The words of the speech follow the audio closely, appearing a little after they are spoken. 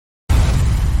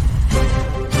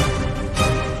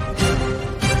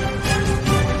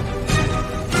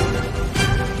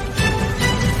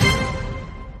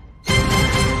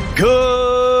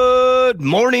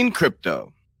morning,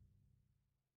 crypto.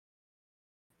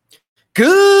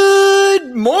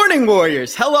 Good morning,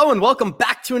 warriors. Hello, and welcome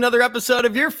back to another episode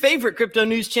of your favorite crypto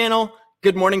news channel,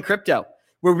 Good Morning Crypto,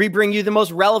 where we bring you the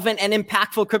most relevant and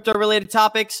impactful crypto-related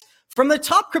topics from the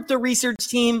top crypto research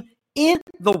team in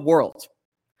the world.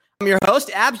 I'm your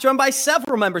host, Abs, joined by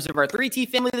several members of our 3T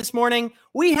family this morning.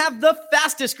 We have the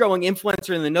fastest growing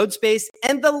influencer in the node space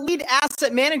and the lead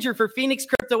asset manager for Phoenix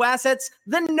Crypto Assets.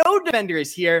 The Node Defender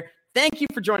is here. Thank you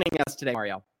for joining us today,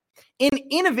 Mario. An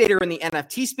innovator in the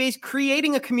NFT space,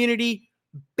 creating a community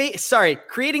based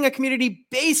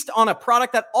on a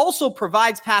product that also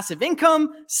provides passive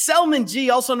income. Selman G,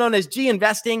 also known as G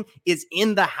Investing, is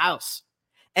in the house.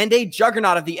 And a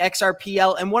juggernaut of the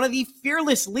XRPL and one of the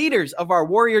fearless leaders of our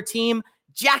warrior team,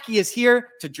 Jackie, is here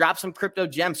to drop some crypto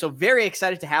gems. So very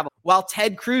excited to have him. While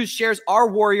Ted Cruz shares our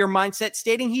warrior mindset,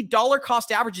 stating he dollar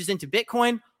cost averages into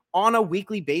Bitcoin on a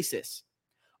weekly basis.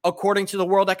 According to the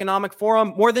World Economic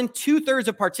Forum, more than 2/3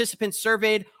 of participants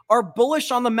surveyed are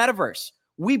bullish on the metaverse.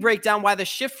 We break down why the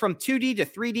shift from 2D to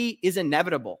 3D is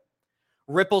inevitable.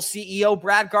 Ripple CEO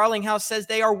Brad Garlinghouse says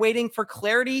they are waiting for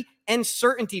clarity and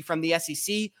certainty from the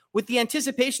SEC with the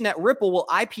anticipation that Ripple will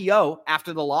IPO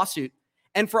after the lawsuit.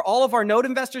 And for all of our node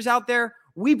investors out there,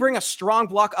 we bring a strong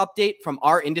block update from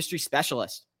our industry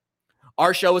specialist.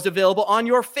 Our show is available on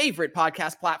your favorite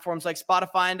podcast platforms like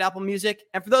Spotify and Apple Music.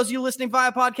 And for those of you listening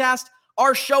via podcast,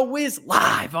 our show is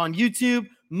live on YouTube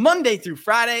Monday through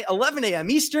Friday, 11 a.m.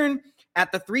 Eastern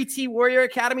at the 3T Warrior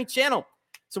Academy channel.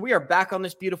 So we are back on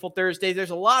this beautiful Thursday. There's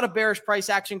a lot of bearish price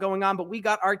action going on, but we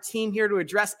got our team here to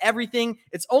address everything.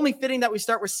 It's only fitting that we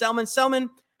start with Selman. Selman,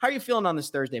 how are you feeling on this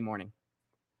Thursday morning?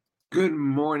 Good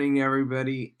morning,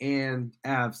 everybody. And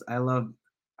Abs, I love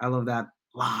that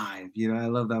live. I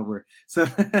love that word. So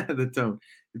the tone.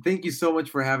 Thank you so much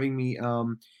for having me.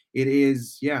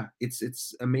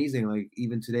 It's amazing. Like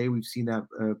even today, we've seen that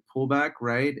pullback,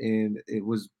 right? And it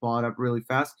was bought up really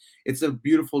fast. It's a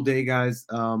beautiful day, guys.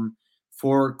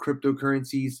 For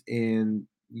cryptocurrencies, and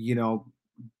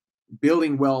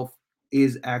building wealth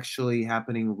is actually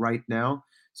happening right now.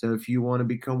 So if you want to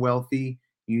become wealthy,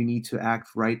 you need to act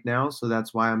right now. So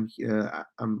that's why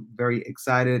I'm very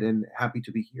excited and happy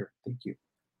to be here. Thank you.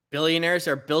 Billionaires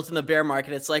are built in the bear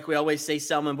market. It's like we always say,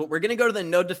 Selman, but we're going to go to the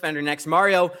Node Defender next.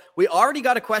 Mario, we already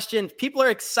got a question. People are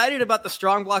excited about the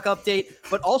strong block update,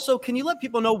 but also can you let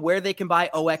people know where they can buy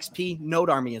OXP?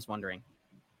 Node Army is wondering.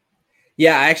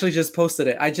 Yeah, I actually just posted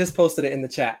it. I just posted it in the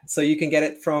chat. So you can get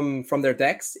it from their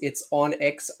decks. It's on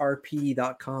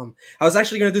xrp.com. I was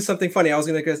actually going to do something funny. I was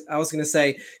going to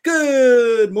say,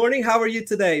 "Good morning. How are you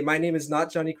today? My name is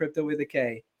not Johnny Crypto with a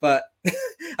K, but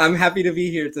I'm happy to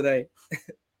be here today."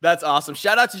 That's awesome.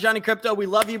 Shout out to Johnny Crypto. We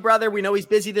love you, brother. We know he's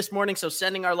busy this morning, so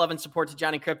sending our love and support to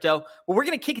Johnny Crypto. Well, we're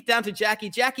going to kick it down to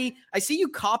Jackie. Jackie, I see you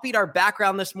copied our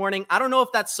background this morning. I don't know if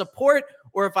that's support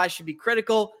or if I should be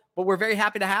critical, but we're very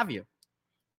happy to have you.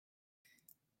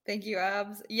 Thank you,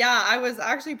 Abs. Yeah, I was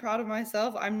actually proud of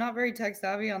myself. I'm not very tech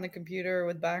savvy on the computer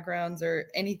with backgrounds or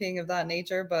anything of that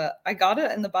nature, but I got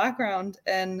it in the background.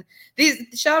 And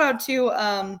shout out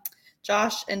to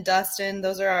Josh and Dustin.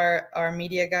 Those are our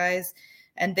media guys,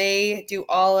 and they do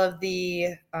all of the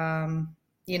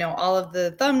all of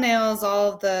the thumbnails,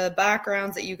 all of the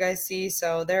backgrounds that you guys see.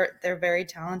 So they're very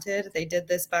talented. They did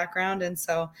this background, and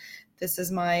so this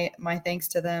is my thanks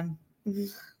to them.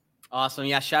 Awesome.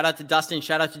 Yeah. Shout out to Dustin.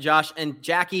 Shout out to Josh and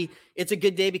Jackie. It's a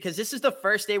good day because this is the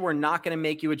first day we're not going to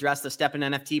make you address the Steppen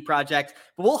NFT project,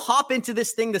 but we'll hop into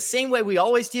this thing the same way we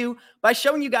always do by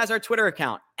showing you guys our Twitter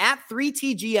account at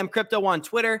 3TGM Crypto on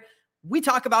Twitter. We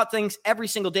talk about things every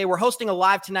single day. We're hosting a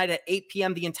live tonight at 8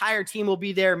 p.m. The entire team will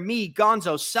be there. Me,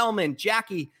 Gonzo, Selman,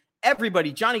 Jackie,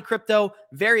 everybody, Johnny Crypto.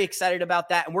 Very excited about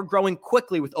that. And we're growing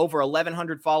quickly with over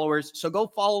 1,100 followers. So go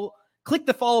follow, click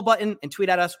the follow button and tweet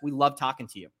at us. We love talking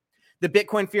to you. The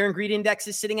Bitcoin Fear and Greed Index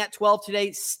is sitting at 12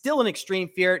 today. Still an extreme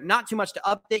fear. Not too much to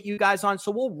update you guys on. So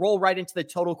we'll roll right into the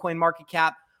total coin market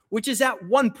cap, which is at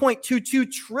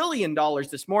 $1.22 trillion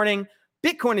this morning.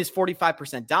 Bitcoin is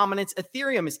 45% dominance.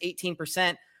 Ethereum is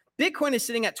 18%. Bitcoin is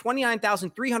sitting at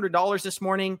 $29,300 this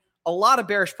morning. A lot of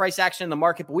bearish price action in the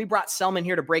market, but we brought Selman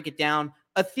here to break it down.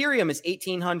 Ethereum is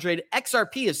 1,800.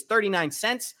 XRP is 39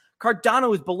 cents.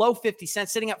 Cardano is below 50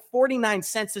 cents, sitting at 49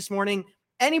 cents this morning.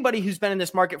 Anybody who's been in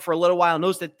this market for a little while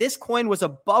knows that this coin was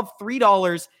above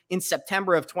 $3 in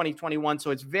September of 2021.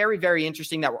 So it's very, very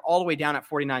interesting that we're all the way down at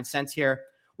 49 cents here.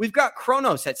 We've got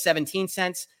Kronos at 17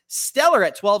 cents, Stellar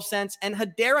at 12 cents, and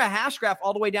Hedera Hashgraph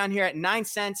all the way down here at 9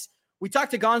 cents. We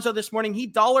talked to Gonzo this morning. He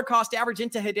dollar cost average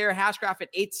into Hedera Hashgraph at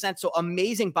 8 cents. So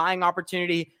amazing buying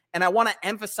opportunity. And I want to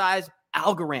emphasize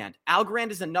Algorand.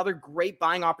 Algorand is another great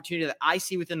buying opportunity that I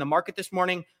see within the market this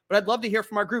morning, but I'd love to hear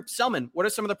from our group. Selman, what are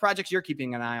some of the projects you're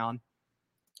keeping an eye on?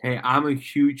 Hey, I'm a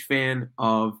huge fan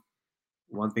of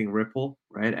one thing, Ripple,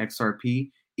 right?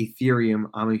 XRP, Ethereum.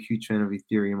 I'm a huge fan of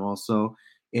Ethereum also.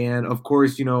 And of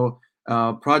course,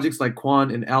 projects like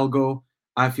Quant and Algo,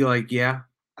 I feel like, yeah,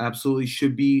 absolutely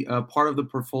should be a part of the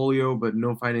portfolio, but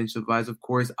no financial advice. Of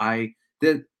course, I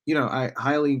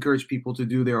highly encourage people to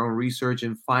do their own research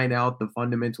and find out the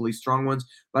fundamentally strong ones.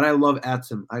 But I love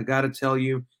Atom. I got to tell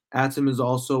you, Atom is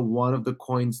also one of the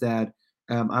coins that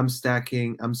I'm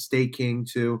staking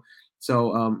to.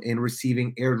 So, and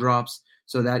receiving airdrops.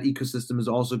 So that ecosystem is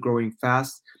also growing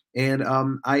fast. And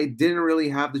I didn't really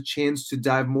have the chance to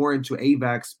dive more into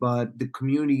AVAX, but the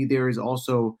community there is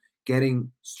also getting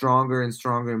stronger and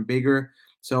stronger and bigger.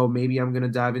 So maybe I'm going to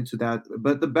dive into that.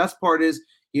 But the best part is,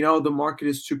 the market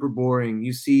is super boring.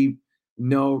 You see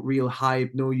no real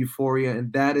hype, no euphoria.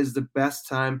 And that is the best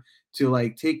time to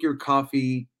like take your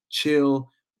coffee, chill,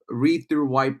 read through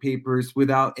white papers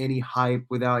without any hype,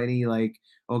 without any like,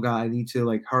 oh God, I need to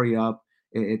like hurry up.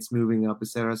 It's moving up,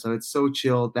 etc. So it's so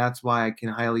chill. That's why I can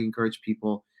highly encourage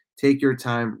people, take your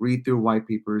time, read through white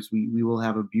papers. We will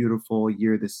have a beautiful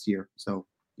year this year. So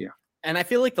yeah. And I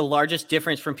feel like the largest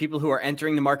difference from people who are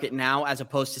entering the market now as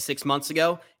opposed to 6 months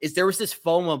ago is there was this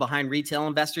FOMO behind retail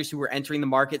investors who were entering the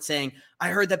market saying, I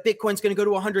heard that Bitcoin's going to go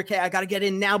to 100K. I got to get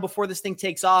in now before this thing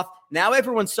takes off. Now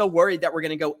everyone's so worried that we're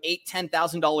going to go $8,000,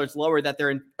 $10,000 lower that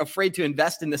they're afraid to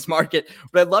invest in this market.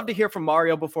 But I'd love to hear from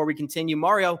Mario before we continue.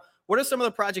 Mario, what are some of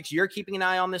the projects you're keeping an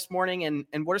eye on this morning, and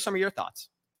what are some of your thoughts?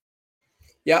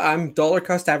 Yeah, I'm dollar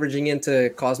cost averaging into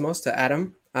Cosmos, to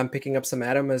Atom. I'm picking up some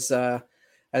Atom as the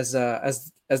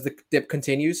dip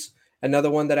continues. Another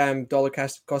one that I'm dollar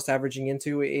cost averaging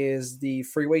into is the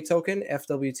Freeway token,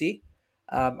 FWT.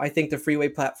 I think the Freeway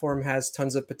platform has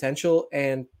tons of potential,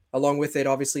 and along with it,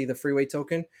 obviously the Freeway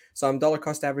token. So I'm dollar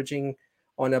cost averaging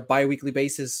on a bi-weekly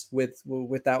basis with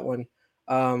that one.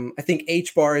 I think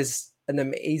H bar is an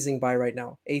amazing buy right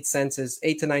now. 8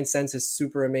 to 9 cents is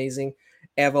super amazing.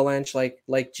 Avalanche,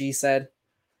 like G said.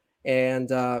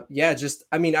 And I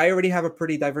already have a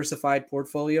pretty diversified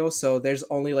portfolio. So there's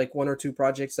only like 1 or 2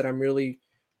 projects that I'm really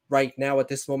right now at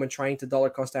this moment trying to dollar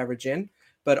cost average in.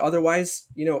 But otherwise,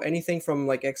 anything from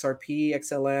like XRP,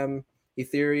 XLM,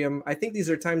 Ethereum, I think these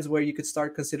are times where you could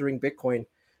start considering Bitcoin.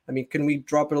 I mean, can we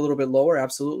drop it a little bit lower?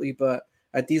 Absolutely. But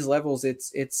at these levels,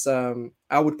 it's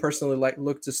I would personally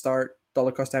look to start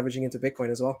dollar cost averaging into Bitcoin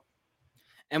as well.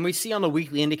 And we see on the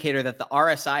weekly indicator that the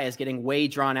RSI is getting way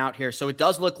drawn out here. So it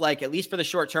does look like, at least for the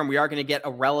short term, we are going to get a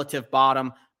relative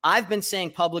bottom. I've been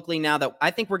saying publicly now that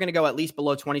I think we're going to go at least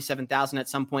below 27,000 at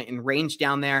some point in range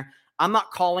down there. I'm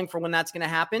not calling for when that's going to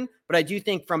happen, but I do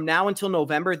think from now until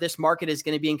November, this market is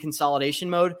going to be in consolidation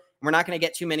mode. We're not going to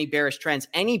get too many bearish trends.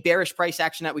 Any bearish price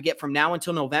action that we get from now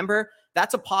until November,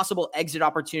 that's a possible exit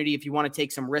opportunity if you want to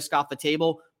take some risk off the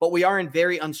table. But we are in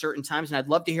very uncertain times, and I'd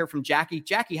love to hear from Jackie.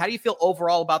 Jackie, how do you feel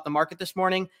overall about the market this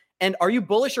morning? And are you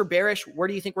bullish or bearish? Where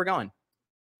do you think we're going?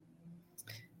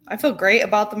 I feel great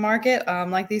about the market.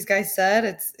 Like these guys said,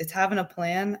 it's having a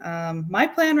plan. My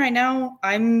plan right now,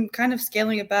 I'm kind of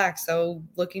scaling it back. So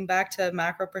looking back to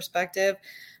macro perspective,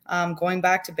 going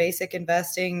back to basic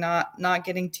investing, not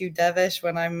getting too devish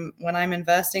when I'm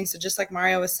investing. So just like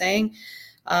Mario was saying,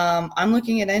 I'm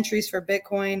looking at entries for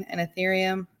Bitcoin and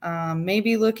Ethereum,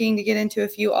 maybe looking to get into a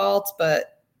few alts,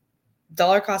 but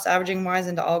dollar cost averaging wise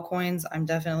into altcoins, I'm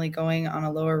definitely going on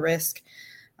a lower risk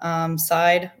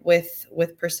side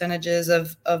with percentages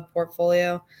of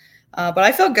portfolio. But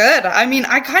I feel good. I mean,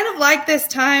 I kind of like this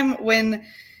time when,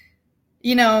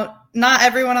 not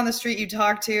everyone on the street you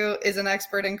talk to is an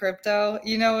expert in crypto.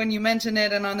 When you mention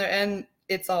it and on their end,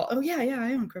 it's all, oh yeah,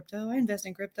 I own crypto. I invest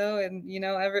in crypto. And,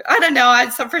 I don't know.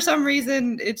 For some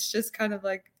reason, it's just kind of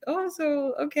like, oh,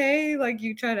 so, okay. Like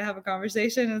you try to have a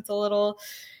conversation. It's a little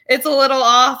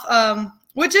off.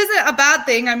 Which isn't a bad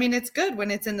thing. I mean, it's good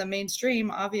when it's in the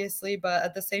mainstream, obviously, but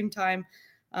at the same time,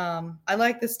 I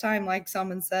like this time, like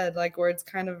someone said, like where it's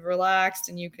kind of relaxed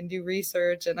and you can do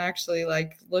research and actually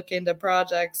like look into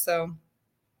projects. So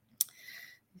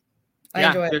I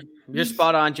enjoy it. You're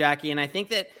spot on, Jackie. And I think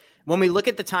that when we look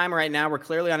at the time right now, we're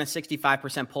clearly on a 65%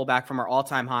 pullback from our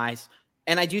all-time highs.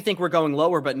 And I do think we're going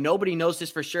lower, but nobody knows this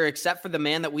for sure except for the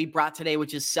man that we brought today,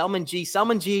 which is Selman G.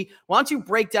 Selman G, why don't you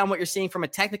break down what you're seeing from a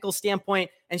technical standpoint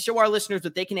and show our listeners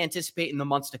what they can anticipate in the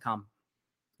months to come?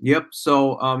 Yep.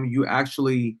 So you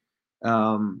actually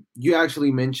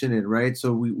mentioned it, right?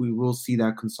 So we will see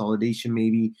that consolidation,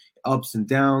 maybe ups and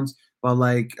downs, but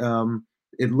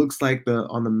it looks like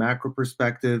on the macro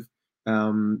perspective,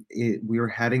 we are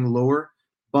heading lower.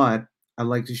 But I'd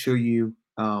like to show you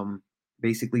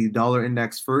basically the dollar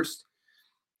index first.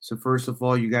 So first of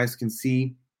all, you guys can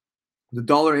see the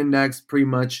dollar index pretty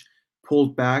much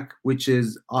pulled back, which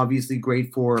is obviously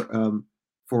great for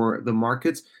the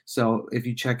markets. So if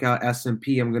you check out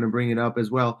S&P, I'm going to bring it up as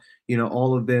well.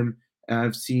 All of them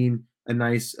have seen a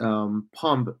nice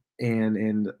pump,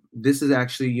 and this is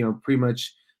actually pretty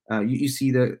much you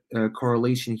see the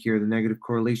correlation here, the negative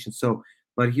correlation. So,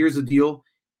 but here's the deal: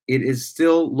 it is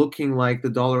still looking like the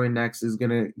dollar index is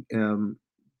going to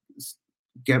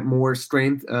get more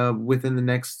strength within the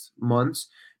next months,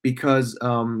 because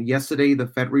yesterday the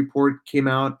Fed report came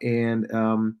out, and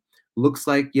looks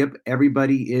like, yep,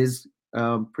 everybody is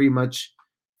pretty much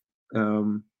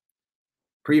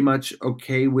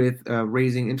okay with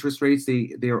raising interest rates.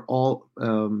 They're all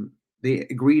they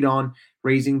agreed on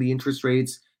raising the interest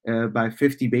rates by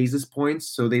 50 basis points,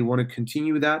 so they want to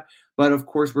continue that. But of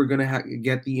course, we're going to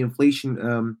get the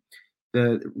inflation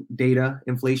data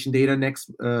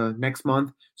next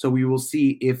month. So we will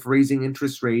see if raising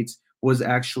interest rates was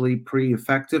actually pretty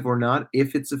effective or not.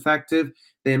 If it's effective,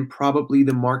 then probably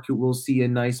the market will see a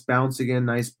nice bounce again,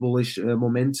 nice bullish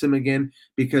momentum again,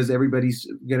 because everybody's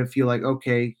going to feel like,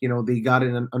 okay, they got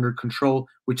it under control,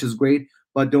 which is great.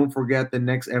 But don't forget, the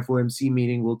next FOMC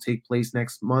meeting will take place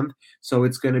next month. So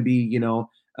it's going to be,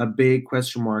 a big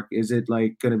question mark. Is it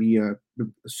like going to be a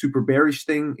super bearish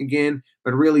thing again?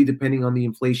 But really, depending on the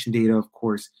inflation data, of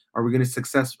course, are we going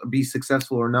to be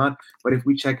successful or not? But if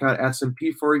we check out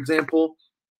S&P, for example,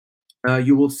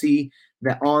 you will see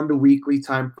that on the weekly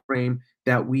time frame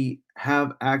that we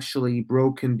have actually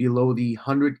broken below the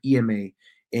 100 EMA.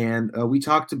 And we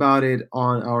talked about it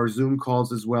on our Zoom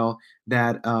calls as well,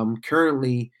 that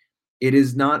currently it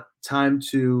is not time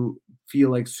to feel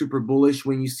like super bullish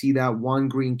when you see that one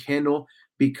green candle,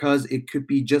 because it could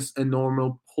be just a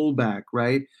normal pullback,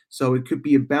 right? So it could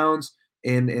be a bounce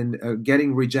and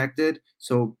getting rejected.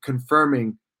 So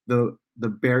confirming the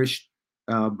bearish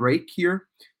break here.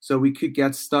 So we could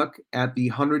get stuck at the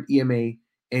 100 EMA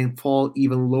and fall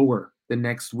even lower the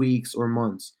next weeks or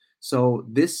months. So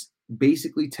this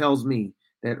basically tells me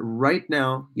that right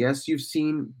now, yes, you've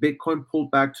seen Bitcoin pull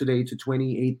back today to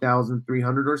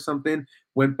 28,300 or something,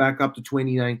 went back up to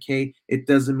 29K. It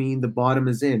doesn't mean the bottom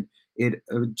is in. It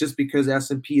just because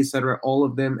S&P, etc., all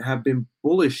of them have been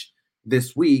bullish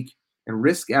this week and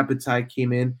risk appetite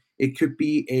came in, it could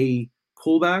be a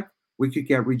pullback. We could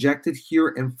get rejected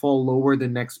here and fall lower the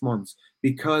next months,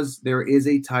 because there is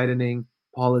a tightening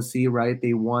policy, right?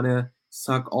 They want to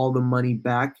suck all the money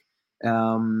back.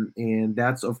 And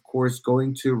that's, of course,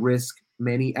 going to risk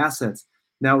many assets.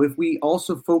 Now, if we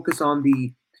also focus on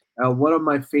the one of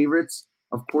my favorites,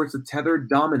 of course, the tether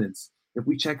dominance. If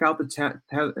we check out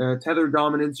the tether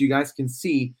dominance, you guys can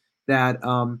see that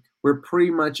we're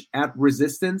pretty much at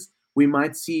resistance. We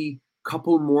might see a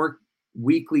couple more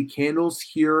weekly candles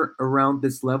here around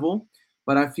this level,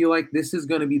 but I feel like this is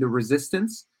going to be the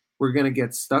resistance. We're going to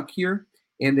get stuck here,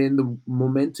 and then the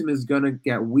momentum is going to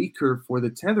get weaker for the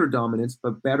tether dominance,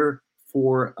 but better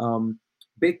for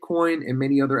Bitcoin and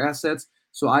many other assets.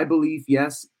 So I believe,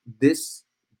 yes, this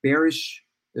bearish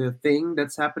thing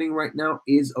that's happening right now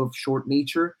is of short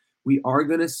nature. We are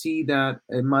going to see that,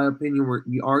 in my opinion,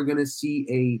 we are going to see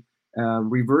a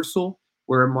reversal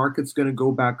where a market's going to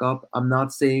go back up. I'm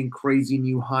not saying crazy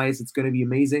new highs. It's going to be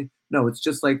amazing. No, it's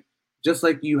just like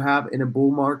you have in a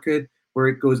bull market where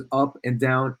it goes up and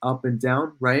down,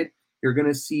 right? You're going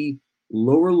to see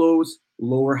lower lows,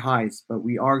 lower highs, but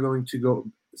we are going to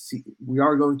see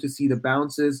the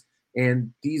bounces,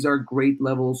 and these are great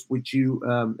levels which you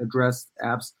addressed,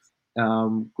 apps.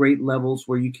 Great levels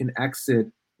where you can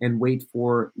exit and wait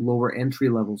for lower entry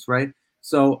levels, right?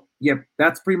 So, yep,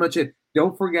 that's pretty much it.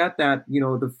 Don't forget that,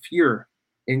 the fear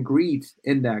and greed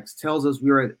index tells us we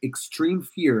are at extreme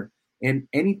fear, and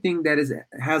anything that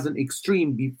has an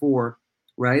extreme before,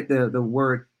 right? The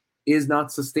word is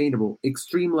not sustainable.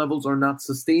 Extreme levels are not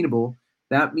sustainable.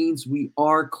 That means we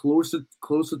are closer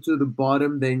to the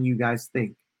bottom than you guys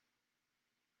think.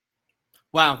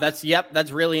 Wow, that's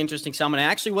really interesting, Salman. I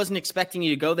actually wasn't expecting you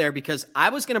to go there, because I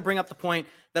was going to bring up the point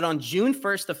that on June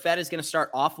 1st, the Fed is going to start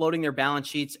offloading their balance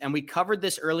sheets. And we covered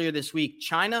this earlier this week.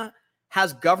 China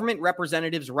has government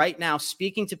representatives right now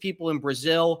speaking to people in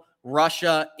Brazil,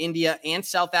 Russia, India, and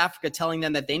South Africa, telling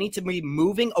them that they need to be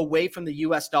moving away from the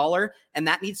US dollar, and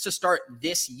that needs to start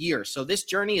this year. So this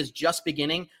journey is just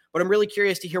beginning, but I'm really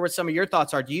curious to hear what some of your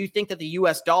thoughts are. Do you think that the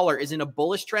US dollar is in a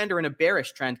bullish trend or in a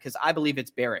bearish trend? Because I believe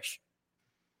it's bearish.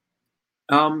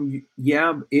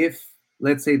 Yeah, if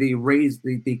let's say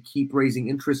they keep raising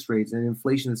interest rates and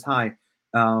inflation is high,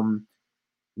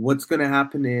 what's going to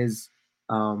happen is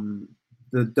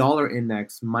the dollar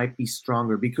index might be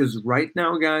stronger, because right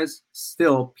now, guys,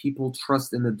 still people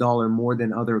trust in the dollar more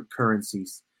than other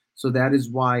currencies. So that is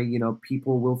why,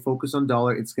 people will focus on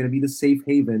dollar. It's going to be the safe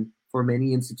haven for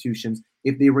many institutions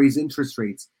if they raise interest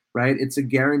rates, right? It's a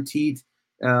guaranteed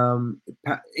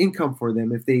income for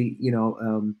them if they,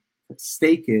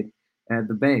 stake it at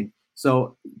the bank.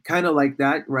 So kind of like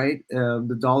that, right?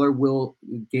 The dollar will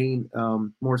gain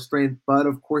more strength, but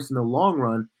of course, in the long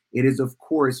run, it is of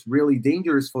course really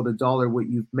dangerous for the dollar, what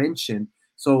you've mentioned.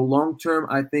 So long term,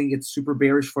 I think it's super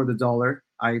bearish for the dollar.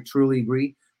 I truly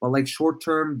agree. But like short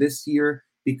term, this year,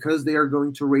 because they are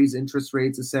going to raise interest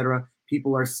rates, etc.,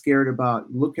 people are scared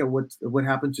about. Look at what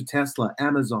happened to Tesla,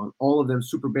 Amazon, all of them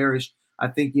super bearish. I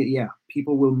think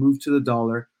people will move to the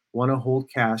dollar, want to hold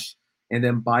cash, and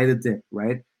then buy the dip,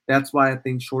 right? That's why I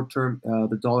think short term,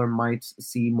 the dollar might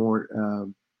see more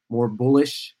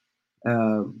bullish,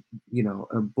 a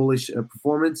bullish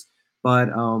performance, but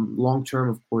long term,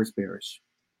 of course, bearish.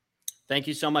 Thank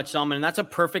you so much, Salman. And that's a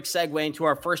perfect segue into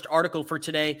our first article for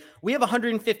today. We have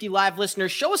 150 live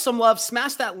listeners. Show us some love.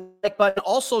 Smash that like button.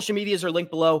 All social medias are linked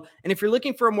below. And if you're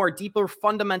looking for a more deeper,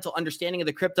 fundamental understanding of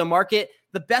the crypto market,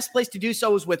 the best place to do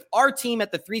so is with our team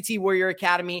at the 3T Warrior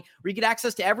Academy, where you get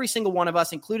access to every single one of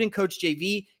us, including Coach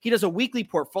JV. He does a weekly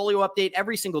portfolio update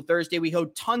every single Thursday. We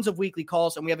hold tons of weekly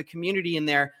calls, and we have a community in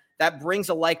there that brings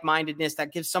a like-mindedness,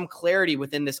 that gives some clarity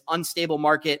within this unstable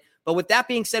market. But with that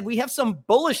being said, we have some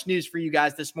bullish news for you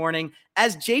guys this morning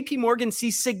as JP Morgan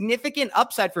sees significant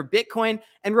upside for Bitcoin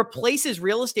and replaces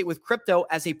real estate with crypto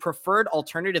as a preferred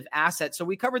alternative asset. So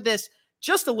we covered this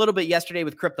just a little bit yesterday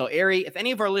with Crypto Airy. If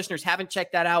any of our listeners haven't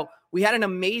checked that out, we had an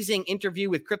amazing interview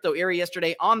with Crypto Airy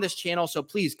yesterday on this channel. So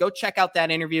please go check out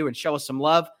that interview and show us some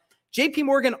love. JP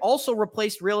Morgan also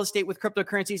replaced real estate with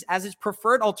cryptocurrencies as its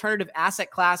preferred alternative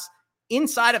asset class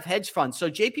inside of hedge funds.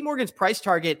 So JP Morgan's price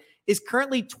target is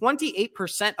currently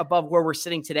 28% above where we're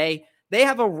sitting today. They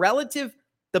have the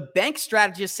bank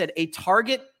strategist said a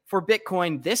target for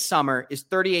Bitcoin this summer is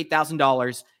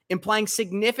 $38,000, implying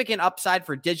significant upside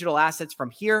for digital assets from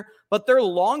here. But their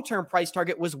long-term price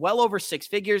target was well over six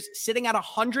figures, sitting at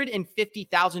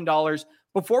 $150,000.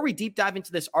 Before we deep dive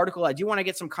into this article, I do want to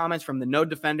get some comments from the Node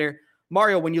Defender.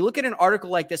 Mario, when you look at an article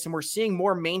like this and we're seeing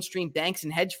more mainstream banks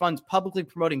and hedge funds publicly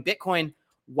promoting Bitcoin,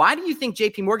 why do you think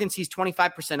JP Morgan sees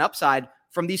 25% upside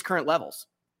from these current levels?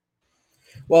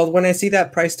 Well, when I see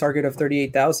that price target of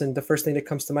 38,000, the first thing that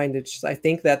comes to mind is I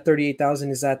think that 38,000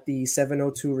 is at the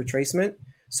 702 retracement.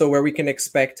 So where we can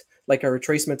expect like a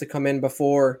retracement to come in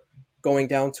before going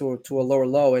down to a lower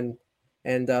low,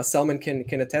 and Selman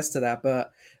can attest to that.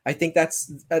 But I think that's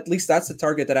the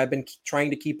target that I've been trying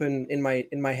to keep in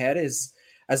my head is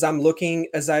as I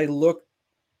look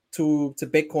to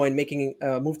Bitcoin making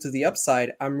a move to the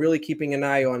upside. I'm really keeping an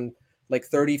eye on like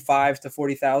 35 to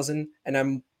 40,000, and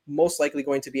I'm most likely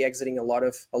going to be exiting a lot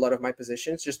of my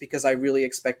positions just because I really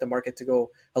expect the market to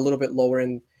go a little bit lower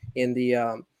in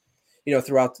the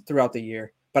throughout the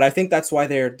year. But I think that's why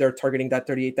they're targeting that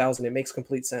 38,000. It makes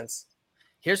complete sense.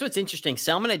 Here's what's interesting.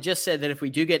 Selman had just said that if we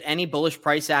do get any bullish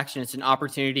price action, it's an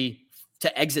opportunity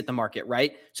to exit the market,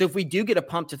 right? So if we do get a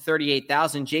pump to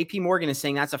 38,000, JP Morgan is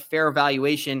saying that's a fair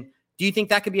valuation. Do you think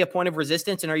that could be a point of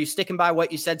resistance? And are you sticking by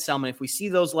what you said, Selman? If we see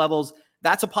those levels,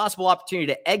 that's a possible opportunity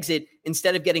to exit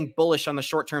instead of getting bullish on the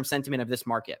short-term sentiment of this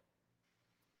market.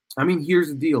 I mean, here's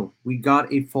the deal. We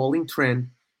got a falling trend,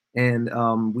 and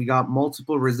we got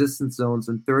multiple resistance zones,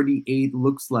 and 38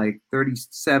 looks like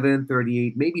 37,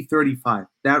 38, maybe 35.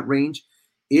 That range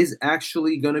is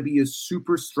actually going to be a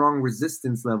super strong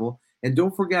resistance level. And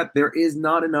don't forget, there is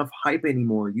not enough hype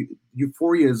anymore.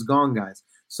 Euphoria is gone, guys.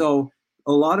 So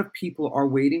a lot of people are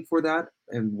waiting for that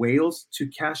and whales to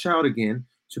cash out again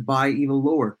to buy even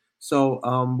lower. So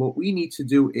what we need to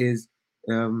do is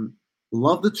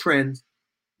love the trend,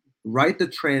 ride the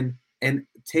trend, and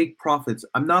take profits.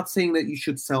 I'm not saying that you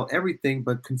should sell everything,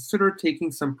 but consider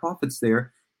taking some profits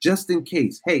there just in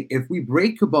case. Hey, if we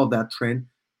break above that trend,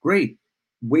 great.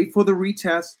 Wait for the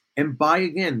retest and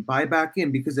buy back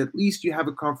in, because at least you have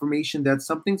a confirmation that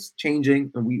something's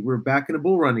changing and we're back in a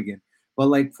bull run again. But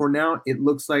like for now, it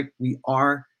looks like we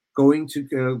are going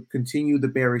to continue the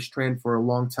bearish trend for a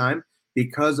long time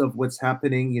because of what's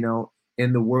happening,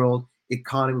 in the world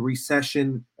economy,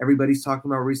 recession. Everybody's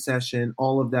talking about recession,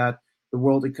 all of that. The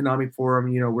World Economic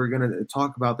Forum, we're going to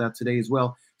talk about that today as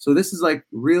well. So this is like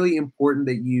really important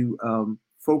that you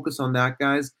focus on that,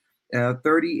 guys.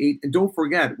 38, and don't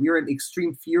forget, we are in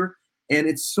extreme fear, and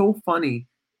it's so funny.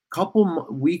 Couple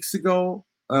weeks ago,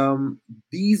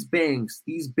 these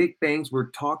big banks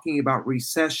were talking about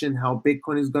recession, how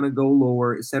Bitcoin is going to go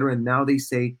lower, etc. And now they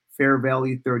say fair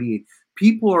value 38.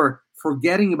 People are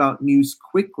forgetting about news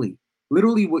quickly.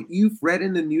 Literally, what you've read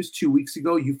in the news 2 weeks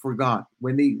ago, you forgot.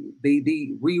 When they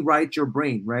rewrite your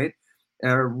brain, right?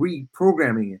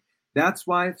 Reprogramming it. That's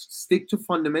why stick to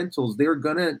fundamentals. They're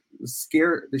gonna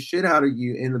scare the shit out of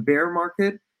you in the bear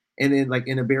market, and then like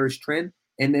in a bearish trend.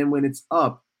 And then when it's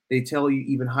up, they tell you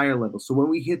even higher levels. So when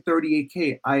we hit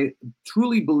 38K, I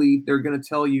truly believe they're gonna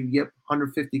tell you, yep,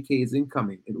 150K is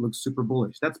incoming. It looks super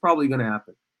bullish. That's probably gonna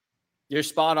happen. You're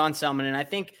spot on, Salman. And I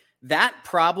think that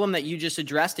problem that you just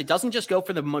addressed, it doesn't just go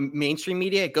for the mainstream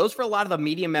media. It goes for a lot of the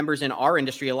media members in our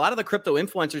industry. A lot of the crypto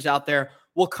influencers out there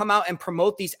will come out and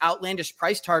promote these outlandish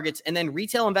price targets, and then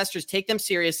retail investors take them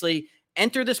seriously,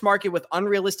 enter this market with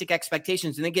unrealistic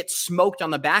expectations, and then get smoked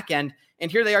on the back end. And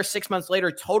here they are 6 months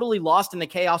later, totally lost in the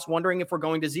chaos, wondering if we're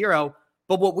going to zero.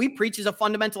 But what we preach is a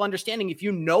fundamental understanding. If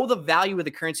you know the value of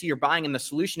the currency you're buying and the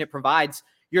solution it provides,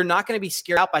 you're not going to be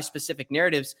scared out by specific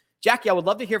narratives. Jackie, I would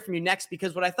love to hear from you next,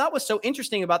 because what I thought was so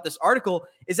interesting about this article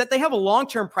is that they have a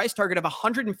long-term price target of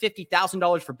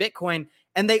 $150,000 for Bitcoin.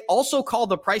 And they also call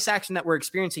the price action that we're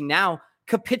experiencing now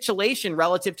capitulation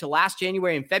relative to last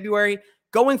January and February.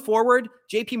 Going forward,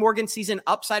 JP Morgan sees an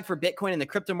upside for Bitcoin and the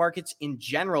crypto markets in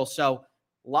general. So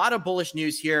a lot of bullish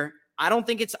news here. I don't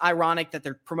think it's ironic that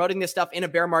they're promoting this stuff in a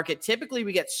bear market. Typically,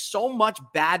 we get so much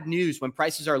bad news when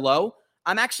prices are low.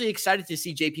 I'm actually excited to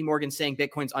see JP Morgan saying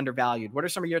Bitcoin's undervalued. What are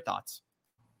some of your thoughts?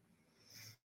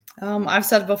 I've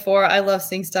said before, I love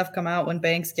seeing stuff come out when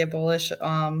banks get bullish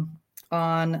on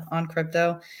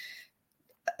crypto.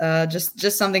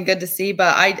 Just something good to see.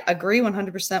 But I agree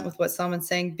 100% with what Salman's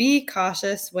saying. Be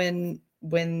cautious when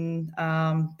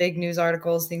big news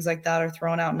articles, things like that, are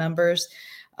throwing out numbers,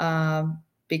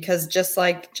 because just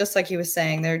like he was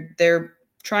saying, they're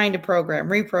trying to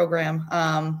reprogram.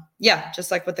 Just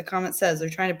like what the comment says, they're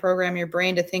trying to program your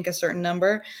brain to think a certain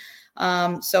number.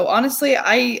 So honestly,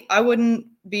 I wouldn't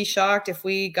be shocked if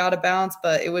we got a bounce,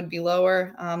 but it would be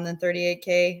lower than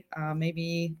 38K,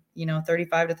 maybe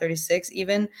 35 to 36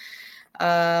 even,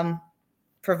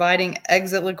 providing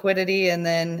exit liquidity. And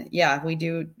then we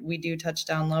do touch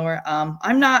down lower.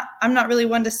 I'm not really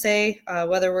one to say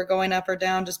whether we're going up or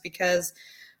down, just because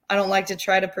I don't like to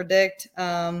try to predict.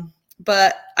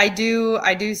 But I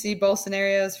do see both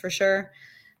scenarios for sure.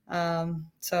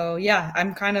 So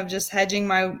I'm kind of just hedging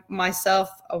myself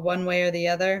one way or the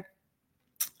other,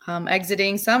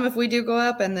 exiting some if we do go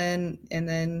up, and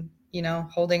then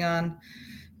holding on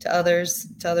to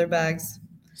other bags.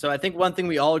 So I think one thing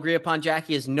we all agree upon,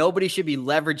 Jackie, is nobody should be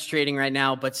leverage trading right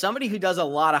now, but somebody who does a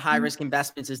lot of high risk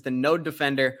investments is the node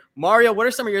defender. Mario, what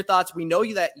are some of your thoughts? We know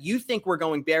that you think we're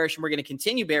going bearish and we're going to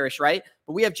continue bearish, right?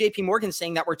 But we have JP Morgan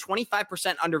saying that we're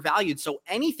 25% undervalued. So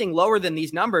anything lower than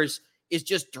these numbers is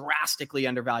just drastically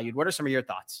undervalued. What are some of your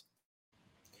thoughts?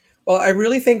 Well, I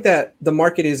really think that the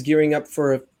market is gearing up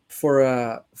for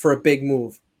a big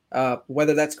move.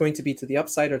 Whether that's going to be to the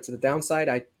upside or to the downside,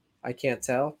 I can't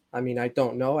tell. I mean, I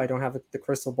don't know. I don't have the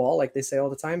crystal ball like they say all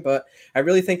the time, but I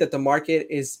really think that the market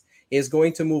is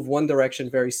going to move one direction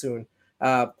very soon.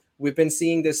 We've been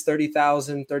seeing this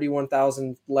 30,000,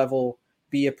 31,000 level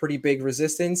be a pretty big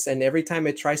resistance, and every time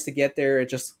it tries to get there, it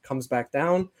just comes back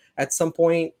down. At some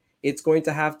point, it's going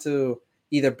to have to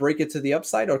either break it to the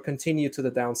upside or continue to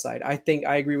the downside. I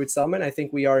agree with Salman. I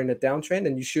think we are in a downtrend,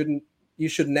 and you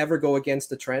should never go against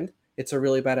the trend. It's a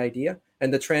really bad idea.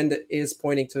 And the trend is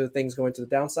pointing to things going to the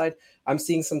downside. I'm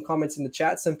seeing some comments in the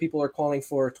chat. Some people are calling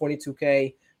for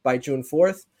 22K by June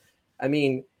 4th. I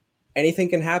mean, anything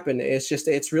can happen.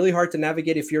 It's really hard to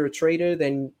navigate. If you're a trader,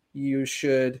 then you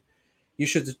should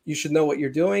know what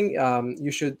you're doing.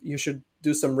 You should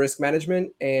do some risk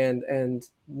management and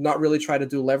not really try to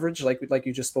do leverage like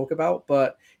you just spoke about.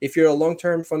 But if you're a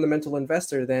long-term fundamental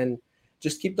investor, then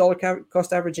just keep dollar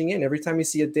cost averaging in. Every time you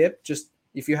see a dip,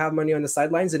 if you have money on the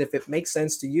sidelines and if it makes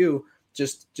sense to you,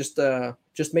 just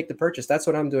make the purchase. That's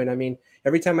what I'm doing. I mean,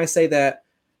 every time I say that,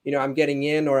 I'm getting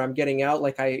in or I'm getting out,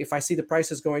 if I see the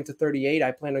prices going to 38,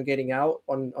 I plan on getting out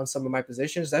on some of my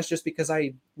positions. That's just because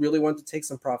I really want to take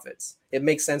some profits. It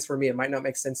makes sense for me. It might not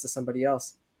make sense to somebody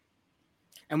else.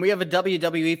 And we have a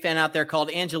WWE fan out there called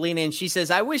Angelina, and she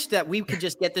says, I wish that we could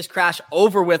just get this crash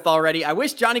over with already. I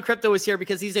wish Johnny Crypto was here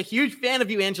because he's a huge fan of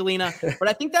you, Angelina. But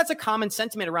I think that's a common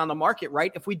sentiment around the market,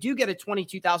 right? If we do get a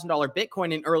 $22,000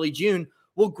 Bitcoin in early June,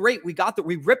 well, great. We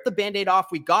ripped the Band-Aid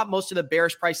off. We got most of the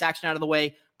bearish price action out of the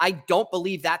way. I don't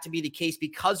believe that to be the case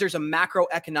because there's a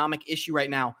macroeconomic issue right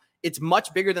now. It's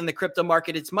much bigger than the crypto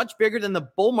market. It's much bigger than the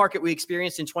bull market we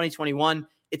experienced in 2021.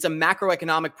 It's a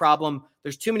macroeconomic problem.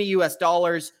 There's too many US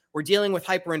dollars. We're dealing with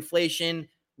hyperinflation.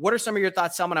 What are some of your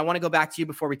thoughts, Salman? I want to go back to you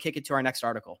before we kick it to our next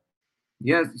article.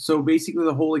 Yeah, so basically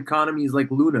the whole economy is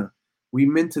like Luna. We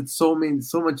minted so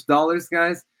much dollars,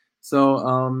 guys.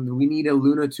 So we need a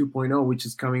Luna 2.0, which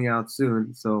is coming out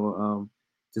soon. So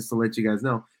just to let you guys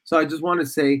know. So I just want to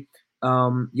say,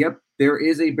 yep, there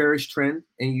is a bearish trend,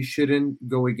 and you shouldn't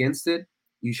go against it.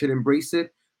 You should embrace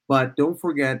it. But don't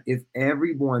forget, if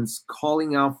everyone's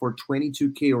calling out for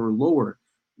 22K or lower,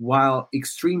 while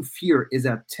extreme fear is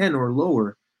at 10 or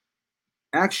lower,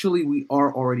 actually we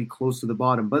are already close to the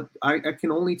bottom. But I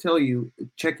can only tell you,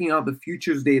 checking out the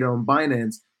futures data on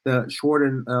Binance, the short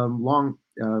and long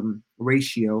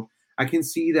ratio, I can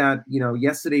see that,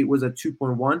 yesterday it was a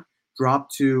 2.1,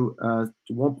 dropped to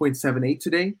 1.78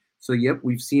 today. So yep,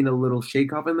 we've seen a little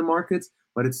shake off in the markets,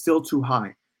 but it's still too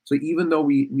high. So even though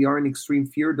we are in extreme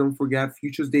fear, don't forget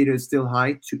futures data is still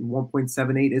high. To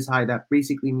 1.78 is high. That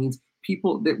basically means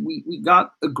people that we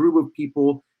got a group of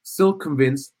people still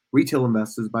convinced, retail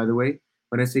investors, by the way.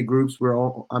 When I say groups,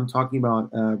 I'm talking about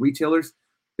retailers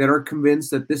that are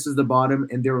convinced that this is the bottom,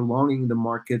 and they're longing the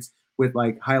markets with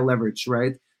like high leverage,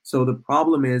 right? So the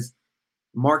problem is,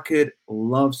 market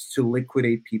loves to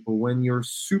liquidate people. When you're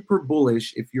super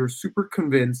bullish, if you're super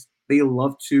convinced, they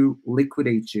love to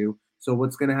liquidate you. So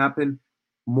what's going to happen?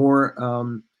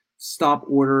 More stop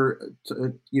order,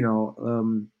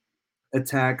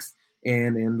 attacks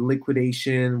and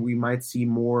liquidation. We might see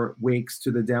more wakes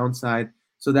to the downside.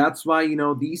 So that's why,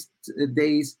 these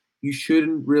days you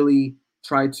shouldn't really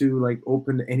try to like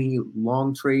open any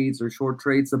long trades or short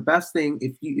trades. The best thing,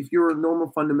 if you're a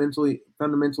normal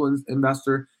fundamental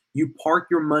investor, you park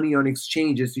your money on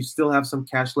exchanges. You still have some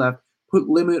cash left. Put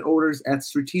limit orders at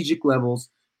strategic levels,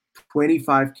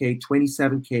 25K,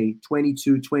 27K,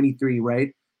 22, 23,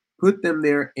 right? Put them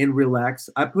there and relax.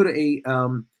 I put a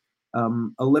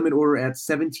limit order at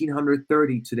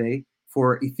 1730 today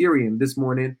for Ethereum this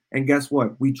morning, and guess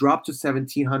what? We dropped to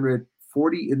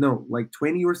 1740, like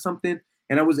 20 or something,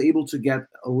 and I was able to get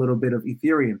a little bit of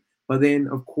Ethereum. But then,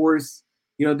 of course,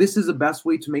 this is the best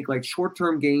way to make like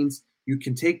short-term gains. You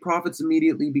can take profits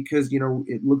immediately because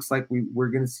it looks like we're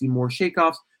going to see more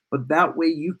shakeoffs, but that way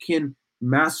you can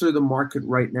master the market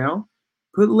right now.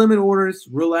 Put limit orders,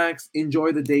 relax,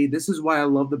 enjoy the day. This is why I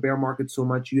love the bear market so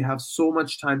much. You have so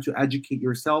much time to educate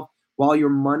yourself while your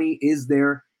money is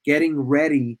there getting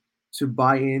ready to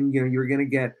buy in. You're going to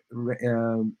get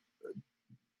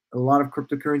a lot of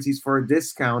cryptocurrencies for a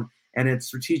discount, and at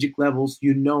strategic levels,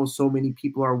 so many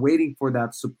people are waiting for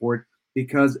that support,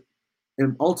 because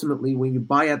ultimately when you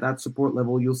buy at that support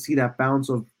level, you'll see that bounce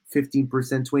of 15%,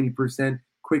 20%,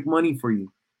 quick money for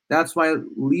you. That's why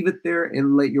leave it there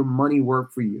and let your money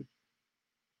work for you.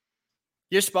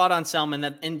 You're spot on, Selman.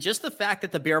 And just the fact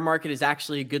that the bear market is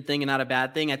actually a good thing and not a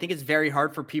bad thing, I think it's very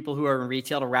hard for people who are in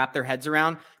retail to wrap their heads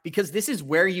around, because this is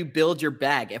where you build your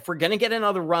bag. If we're going to get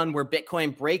another run where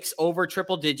Bitcoin breaks over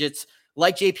triple digits,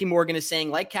 like JP Morgan is saying,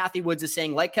 like Kathy Woods is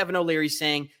saying, like Kevin O'Leary is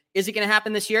saying, is it going to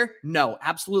happen this year? No,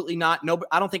 absolutely not. No,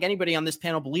 I don't think anybody on this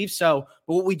panel believes so.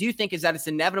 But what we do think is that it's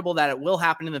inevitable that it will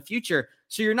happen in the future.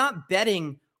 So you're not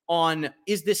betting on,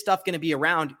 is this stuff going to be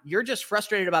around? You're just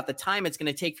frustrated about the time it's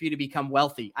going to take for you to become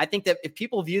wealthy. I think that if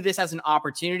people view this as an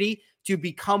opportunity to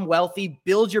become wealthy,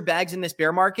 build your bags in this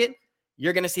bear market,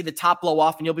 you're going to see the top blow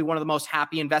off and you'll be one of the most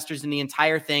happy investors in the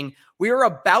entire thing. We are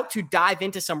about to dive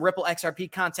into some Ripple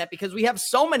XRP content because we have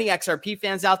so many XRP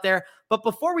fans out there. But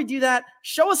before we do that,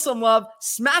 show us some love,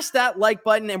 smash that like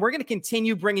button, and we're going to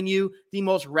continue bringing you the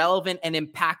most relevant and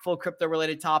impactful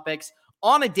crypto-related topics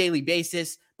on a daily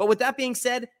basis. But with that being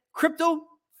said, crypto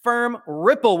firm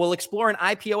Ripple will explore an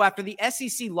IPO after the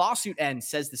SEC lawsuit ends,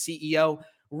 says the CEO.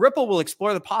 Ripple will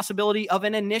explore the possibility of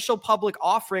an initial public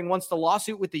offering once the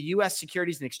lawsuit with the U.S.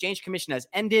 Securities and Exchange Commission has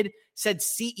ended, said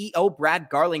CEO Brad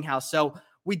Garlinghouse. So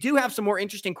we do have some more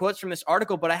interesting quotes from this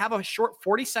article, but I have a short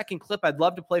 40-second clip I'd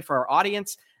love to play for our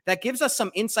audience that gives us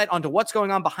some insight onto what's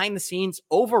going on behind the scenes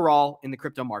overall in the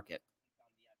crypto market.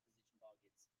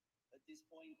 At this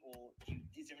point, or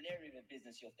is there an area of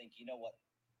business you'll think,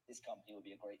 this company would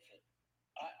be a great fit?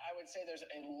 I would say there's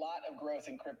a lot of growth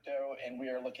in crypto, and we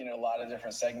are looking at a lot of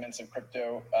different segments of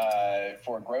crypto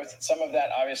for growth. Some of that,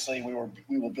 obviously, we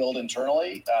will build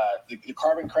internally. The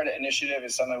carbon credit initiative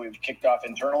is something we've kicked off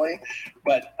internally,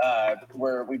 but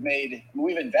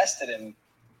we've invested in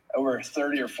over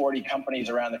 30 or 40 companies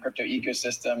around the crypto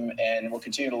ecosystem, and we'll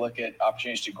continue to look at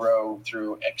opportunities to grow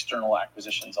through external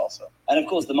acquisitions also. And of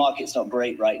course, the market's not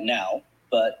great right now,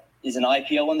 but is an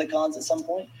IPO on the cards at some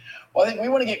point? Well, I think we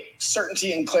want to get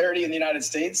certainty and clarity in the United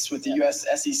States with the U.S.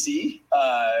 SEC.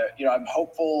 I'm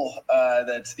hopeful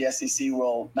that the SEC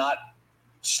will not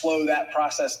slow that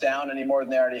process down any more than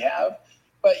they already have.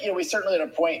 But we certainly at a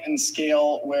point in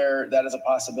scale where that is a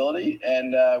possibility,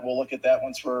 and we'll look at that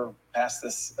once we're past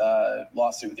this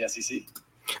lawsuit with the SEC.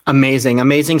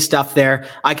 Amazing stuff there.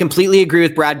 I completely agree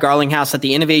with Brad Garlinghouse that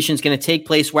the innovation is going to take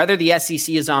place whether the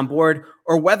SEC is on board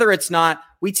or whether it's not.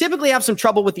 We typically have some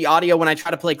trouble with the audio when I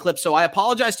try to play clips, so I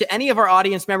apologize to any of our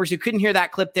audience members who couldn't hear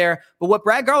that clip there. But what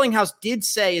Brad Garlinghouse did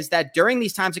say is that during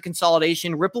these times of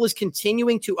consolidation, Ripple is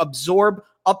continuing to absorb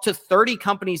up to 30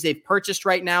 companies they've purchased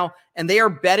right now, and they are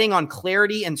betting on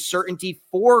clarity and certainty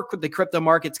for the crypto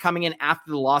markets coming in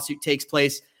after the lawsuit takes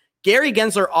place. Gary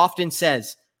Gensler often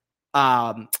says,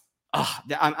 I'm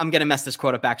going to mess this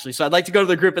quote up actually. So I'd like to go to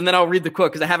the group and then I'll read the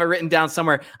quote because I have it written down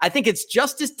somewhere. I think it's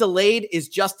justice delayed is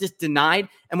justice denied.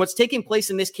 And what's taking place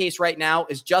in this case right now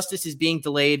is justice is being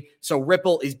delayed. So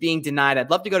Ripple is being denied. I'd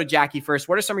love to go to Jackie first.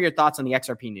 What are some of your thoughts on the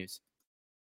XRP news?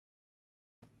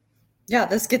 Yeah,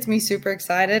 this gets me super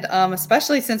excited,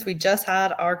 especially since we just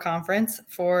had our conference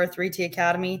for 3T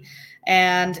Academy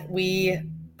and we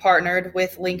partnered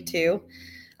with Link2.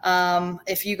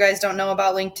 If you guys don't know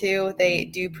about Link2, they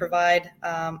do provide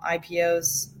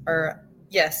IPOs or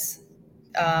yes.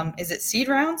 Is it seed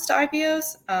rounds to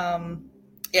IPOs?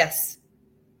 Yes.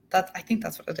 I think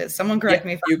that's what it is. Someone correct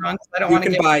me if I'm wrong. I don't want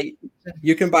to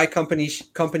You can buy company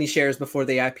shares before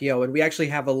they IPO, and we actually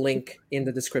have a link in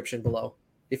the description below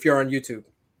if you're on YouTube.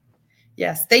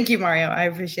 Yes, thank you, Mario. I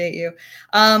appreciate you.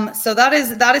 So that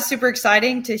is super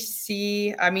exciting to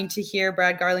see. I mean, to hear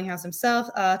Brad Garlinghouse himself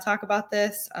talk about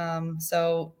this.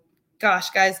 So, gosh,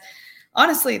 guys,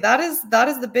 honestly, that is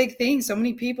the big thing. So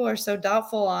many people are so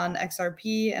doubtful on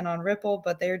XRP and on Ripple,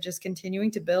 but they're just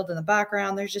continuing to build in the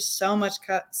background. There's just so much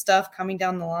stuff coming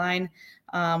down the line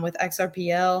with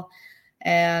XRPL.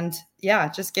 And yeah,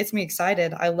 it just gets me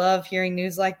excited. I love hearing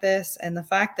news like this. And the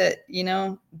fact that,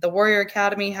 the Warrior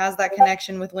Academy has that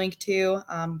connection with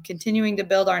Link2, continuing to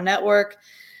build our network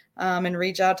and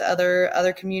reach out to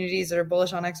other communities that are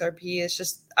bullish on XRP. It's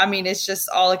just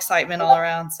all excitement all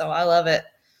around. So I love it.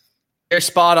 You're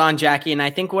spot on, Jackie. And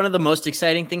I think one of the most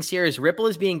exciting things here is Ripple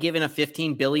is being given a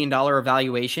 $15 billion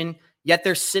evaluation, yet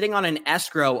they're sitting on an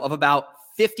escrow of about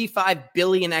 55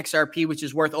 billion XRP, which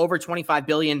is worth over 25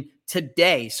 billion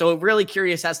today. So really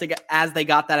curious as they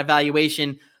got that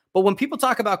evaluation. But when people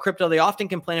talk about crypto, they often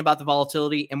complain about the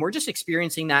volatility, and we're just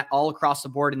experiencing that all across the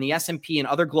board in the S&P and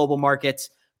other global markets.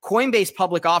 Coinbase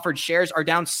public offered shares are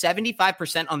down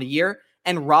 75% on the year,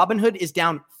 and Robinhood is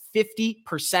down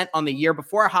 50% on the year.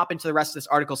 Before I hop into the rest of this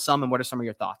article, Selman, what are some of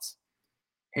your thoughts?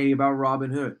 Hey, about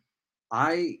Robinhood,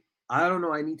 I don't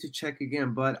know. I need to check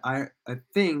again, but I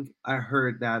think I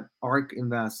heard that ARK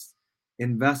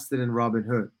invested in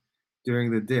Robinhood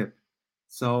during the dip.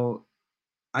 So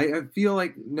I feel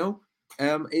like nope.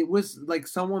 It was like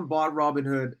someone bought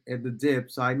Robinhood at the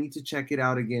dip, so I need to check it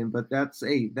out again. But that's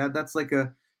like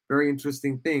a very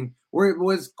interesting thing. Or it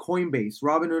was Coinbase,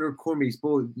 Robinhood or Coinbase,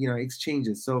 both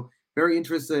exchanges. So very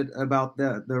interested about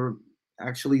the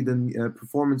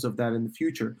performance of that in the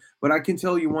future. But I can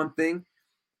tell you one thing.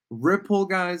 Ripple,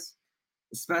 guys,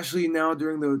 especially now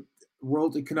during the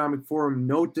World Economic Forum,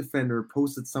 Note Defender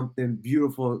posted something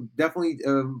beautiful. Definitely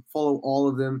follow all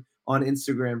of them on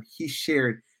Instagram. He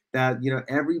shared that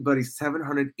everybody,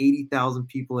 780,000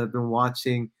 people have been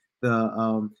watching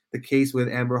the case with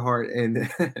Amber Hart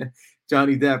and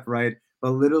Johnny Depp, right?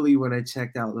 But literally, when I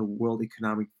checked out the World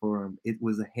Economic Forum, it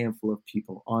was a handful of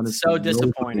people. Honestly, so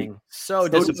disappointing. So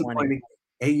disappointing.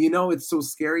 And it's so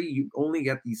scary. You only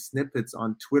get these snippets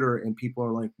on Twitter, and people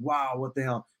are like, "Wow, what the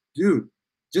hell, dude?"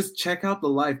 Just check out the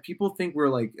live. People think we're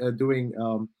like doing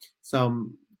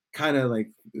some kind of like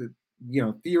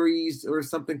theories or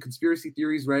something, conspiracy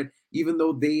theories, right? Even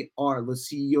though the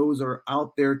CEOs are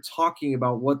out there talking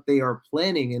about what they are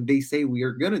planning, and they say we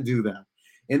are gonna do that.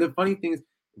 And the funny thing is,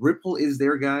 Ripple is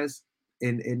there, guys,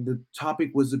 and the topic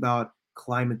was about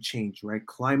climate change, right?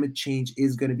 Climate change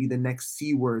is going to be the next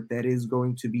C word that is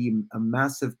going to be a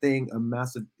massive thing, a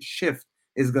massive shift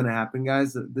is going to happen,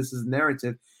 guys. This is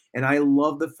narrative. And I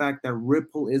love the fact that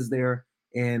Ripple is there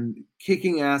and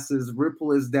kicking asses.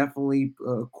 Ripple is definitely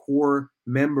a core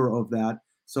member of that.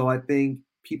 So I think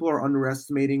people are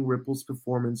underestimating Ripple's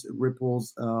performance,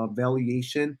 Ripple's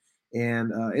valuation,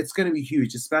 and it's going to be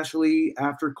huge, especially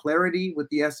after clarity with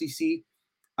the SEC.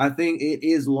 I think it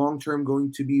is long-term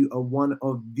going to be one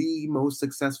of the most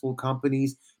successful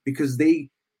companies because they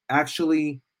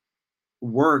actually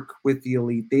work with the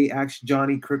elite. They actually,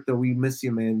 Johnny Crypto, we miss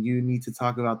you, man. You need to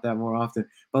talk about that more often.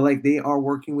 But like, they are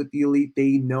working with the elite.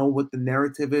 They know what the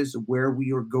narrative is, where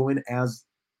we are going as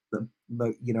the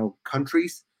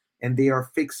countries, and they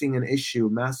are fixing an issue,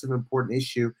 massive important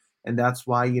issue. And that's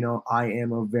why, I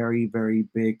am a very, very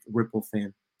big Ripple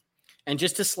fan. And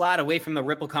just to slide away from the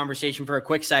Ripple conversation for a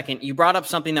quick second, you brought up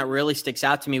something that really sticks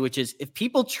out to me, which is if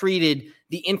people treated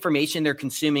the information they're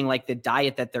consuming like the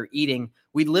diet that they're eating,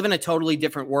 we'd live in a totally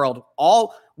different world.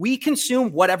 We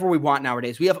consume whatever we want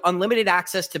nowadays. We have unlimited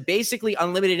access to basically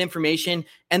unlimited information,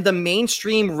 and the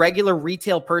mainstream regular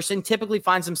retail person typically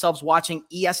finds themselves watching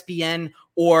ESPN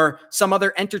or some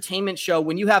other entertainment show.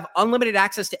 When you have unlimited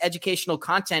access to educational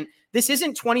content, this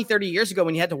isn't 20, 30 years ago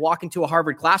when you had to walk into a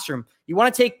Harvard classroom. You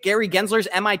want to take Gary Gensler's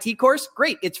MIT course?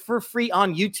 Great. It's for free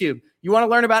on YouTube. You want to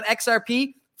learn about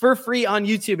XRP? For free on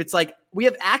YouTube. It's like we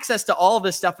have access to all of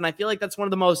this stuff. And I feel like that's one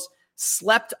of the most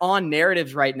slept on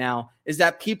narratives right now, is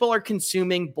that people are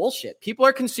consuming bullshit. People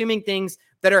are consuming things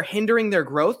that are hindering their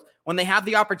growth when they have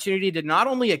the opportunity to not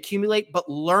only accumulate, but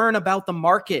learn about the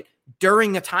market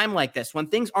during a time like this. When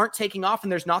things aren't taking off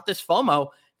and there's not this FOMO,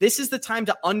 this is the time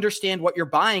to understand what you're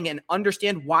buying and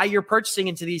understand why you're purchasing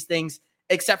into these things,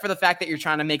 except for the fact that you're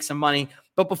trying to make some money.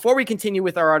 But before we continue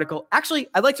with our article, actually,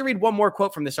 I'd like to read one more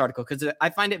quote from this article because I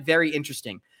find it very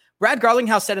interesting. Brad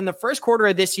Garlinghouse said in the first quarter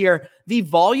of this year, the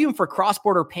volume for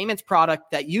cross-border payments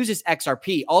product that uses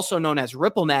XRP, also known as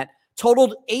RippleNet,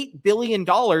 totaled $8 billion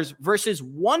versus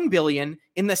 $1 billion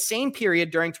in the same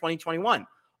period during 2021.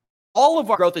 Our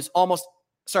growth is almost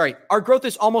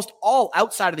all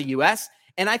outside of the US.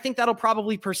 And I think that'll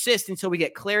probably persist until we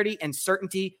get clarity and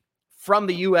certainty from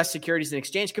the US Securities and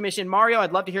Exchange Commission. Mario,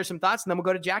 I'd love to hear some thoughts, and then we'll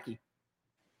go to Jackie.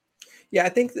 Yeah, I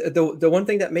think the one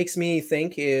thing that makes me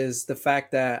think is the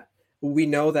fact that we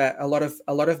know that a lot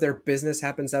of their business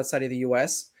happens outside of the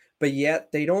US, but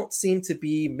yet they don't seem to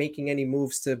be making any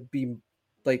moves to be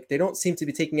like, they don't seem to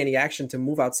be taking any action to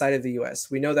move outside of the US.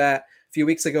 We know that a few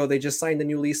weeks ago, they just signed a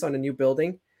new lease on a new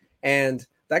building. And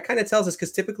that kind of tells us,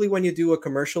 because typically when you do a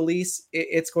commercial lease,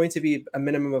 it's going to be a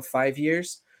minimum of 5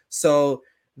 years. So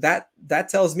that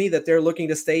tells me that they're looking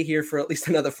to stay here for at least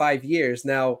another 5 years.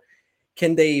 Now,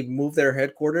 can they move their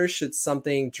headquarters should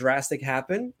something drastic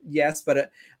happen? Yes,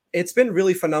 but it's been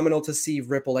really phenomenal to see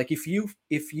Ripple. Like if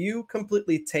you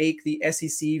completely take the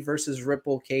SEC versus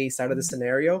Ripple case out of the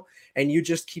scenario and you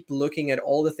just keep looking at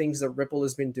all the things that Ripple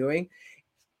has been doing,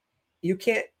 you're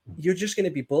just going to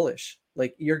be bullish.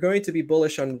 Like you're going to be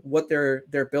bullish on what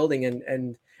they're building and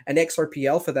an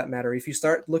XRPL for that matter. If you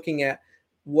start looking at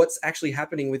what's actually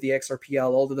happening with the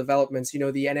XRPL, all the developments, the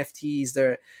NFTs,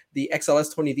 the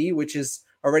XLS20D, which has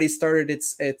already started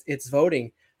its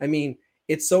voting. I mean,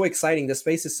 it's so exciting. The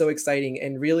space is so exciting,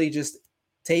 and really just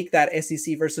take that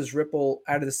SEC versus Ripple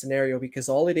out of the scenario, because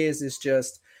all it is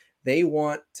just they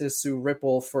want to sue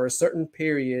Ripple for a certain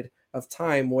period of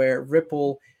time where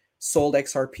Ripple sold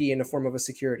XRP in the form of a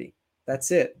security.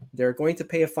 That's it. They're going to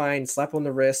pay a fine, slap on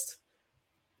the wrist.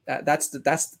 That's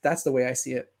the way I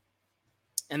see it.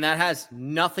 And that has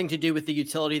nothing to do with the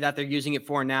utility that they're using it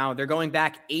for now. They're going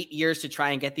back 8 years to try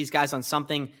and get these guys on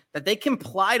something that they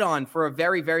complied on for a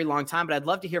very, very long time. But I'd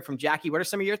love to hear from Jackie. What are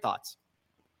some of your thoughts?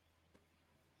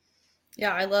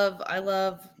 Yeah, I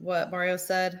love what Mario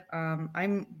said.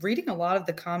 I'm reading a lot of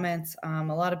the comments, a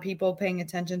lot of people paying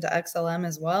attention to XLM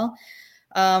as well.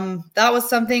 That was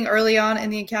something early on in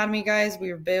the academy, guys.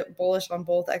 We were a bit bullish on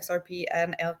both XRP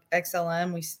and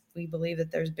XLM. We believe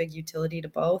that there's big utility to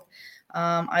both.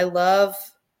 I love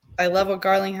what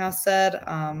Garlinghouse said.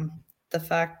 The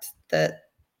fact that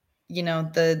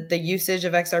the usage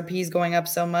of XRP is going up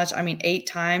so much. I mean, 8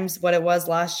 times what it was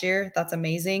last year. That's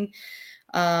amazing.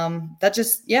 It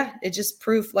just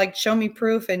proof, like show me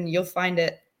proof and you'll find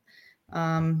it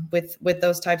with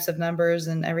those types of numbers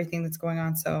and everything that's going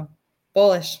on. So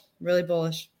bullish, really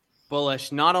bullish.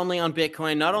 Bullish, not only on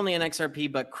Bitcoin, not only on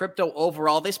XRP, but crypto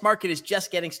overall. This market is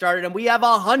just getting started, and we have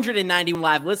 191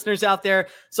 live listeners out there.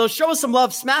 So show us some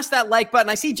love. Smash that like button.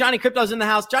 I see Johnny Crypto's in the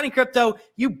house. Johnny Crypto,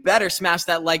 you better smash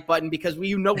that like button because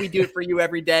we do it for you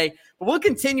every day. But we'll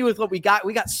continue with what we got.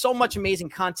 We got so much amazing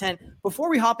content. Before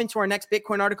we hop into our next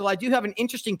Bitcoin article, I do have an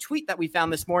interesting tweet that we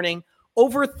found this morning.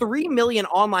 Over 3 million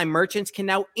online merchants can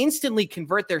now instantly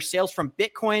convert their sales from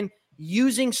Bitcoin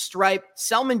using Stripe.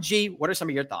 Selman G, what are some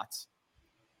of your thoughts?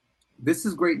 This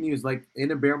is great news. Like in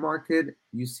a bear market,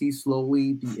 you see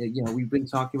slowly, we've been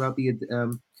talking about the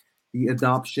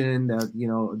adoption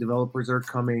that, developers are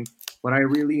coming. What I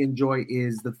really enjoy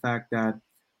is the fact that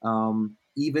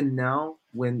even now,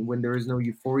 when there is no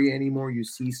euphoria anymore, you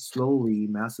see slowly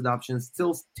mass adoption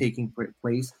still taking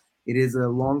place. It is a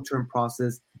long-term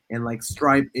process. And like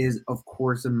Stripe is, of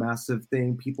course, a massive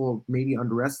thing. People maybe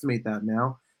underestimate that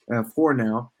now.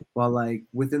 But like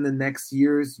within the next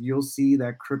years, you'll see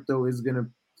that crypto is gonna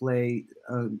play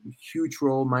a huge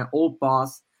role. My old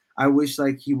boss, I wish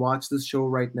like he watched this show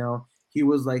right now. He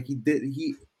was like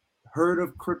he heard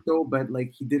of crypto, but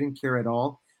like he didn't care at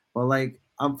all. But like,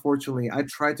 unfortunately, I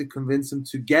tried to convince him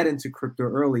to get into crypto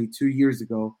early 2 years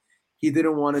ago. He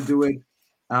didn't want to do it.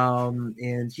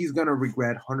 And he's going to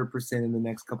regret 100% in the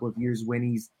next couple of years when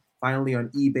he's finally on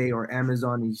eBay or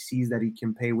Amazon and he sees that he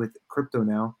can pay with crypto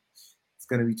now. It's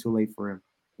going to be too late for him,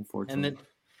 unfortunately.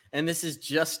 And this is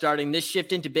just starting. This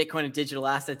shift into Bitcoin and digital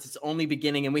assets is only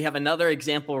beginning. And we have another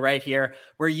example right here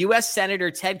where U.S. Senator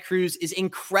Ted Cruz is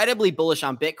incredibly bullish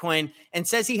on Bitcoin and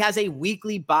says he has a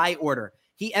weekly buy order.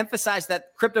 He emphasized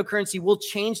that cryptocurrency will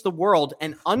change the world,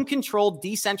 and uncontrolled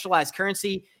decentralized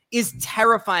currency is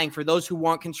terrifying for those who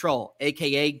want control,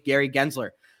 aka Gary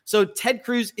Gensler. So Ted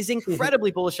Cruz is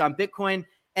incredibly bullish on Bitcoin.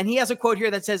 And he has a quote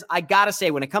here that says, I got to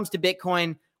say, when it comes to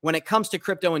Bitcoin, when it comes to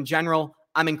crypto in general,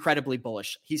 I'm incredibly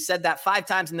bullish. He said that 5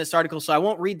 times in this article, so I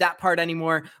won't read that part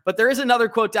anymore. But there is another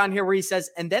quote down here where he says,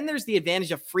 and then there's the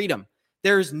advantage of freedom.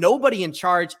 There's nobody in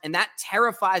charge, and that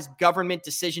terrifies government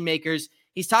decision makers.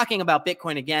 He's talking about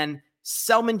Bitcoin again.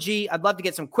 Selman G, I'd love to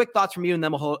get some quick thoughts from you, and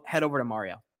then we'll head over to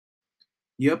Mario.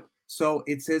 Yep. So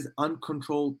it says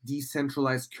uncontrolled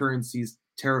decentralized currencies,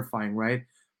 terrifying, right?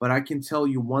 But I can tell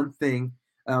you one thing.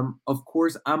 Of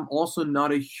course, I'm also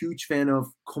not a huge fan of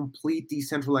complete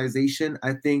decentralization.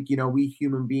 I think, we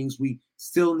human beings, we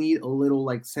still need a little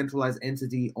like centralized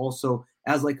entity also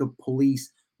as like a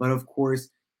police. But of course,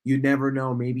 you never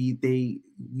know. Maybe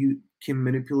you can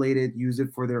manipulate it, use it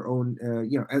for their own,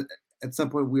 at some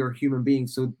point we are human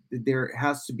beings. So there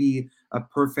has to be a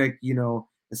perfect,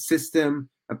 a system,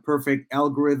 a perfect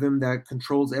algorithm that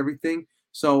controls everything.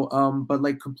 So, but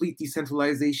like complete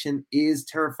decentralization is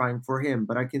terrifying for him.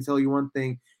 But I can tell you one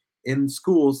thing, in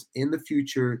schools in the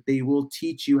future, they will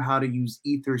teach you how to use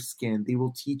Etherscan. They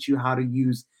will teach you how to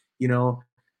use,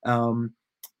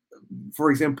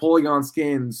 for example, Polygon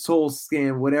scan, Sol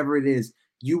scan, whatever it is.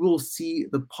 You will see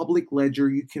the public ledger.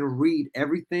 You can read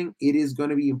everything. It is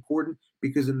going to be important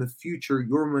because in the future,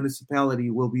 your municipality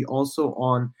will be also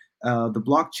on the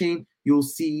blockchain. You'll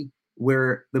see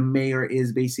where the mayor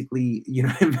is basically,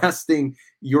 investing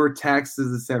your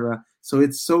taxes, etc. So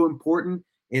it's so important.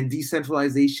 And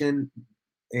decentralization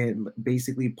and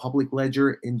basically public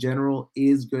ledger in general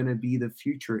is going to be the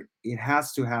future. It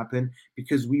has to happen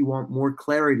because we want more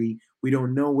clarity. We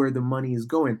don't know where the money is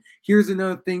going. Here's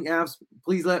another thing, Abs.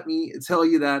 Please let me tell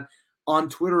you that on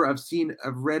Twitter, I've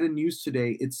read a news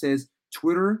today. It says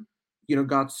Twitter,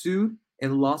 got sued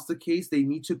and lost the case. They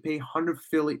need to pay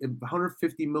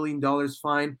 $150 million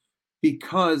fine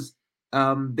because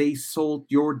they sold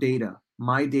your data,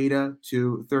 my data,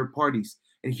 to third parties.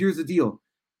 And here's the deal.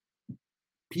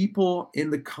 People in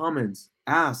the comments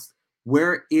asked,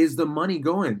 where is the money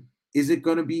going? Is it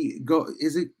going to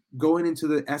is it going into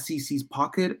the SEC's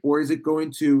pocket, or is it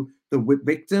going to the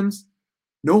victims?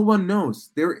 No one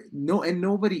knows. And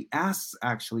nobody asks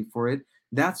actually for it.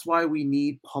 That's why we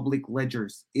need public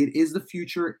ledgers. It is the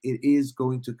future. It is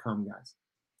going to come, guys.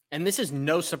 And this is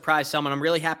no surprise, Selman. I'm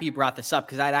really happy you brought this up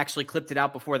because I'd actually clipped it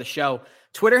out before the show.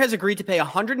 Twitter has agreed to pay a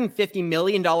 $150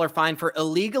 million fine for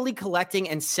illegally collecting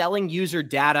and selling user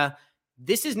data.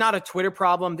 This is not a Twitter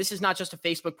problem. This is not just a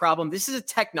Facebook problem. This is a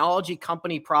technology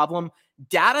company problem.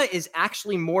 Data is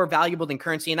actually more valuable than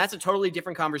currency, and that's a totally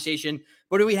different conversation.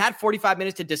 But if we had 45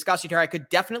 minutes to discuss it here, I could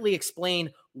definitely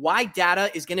explain why data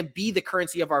is going to be the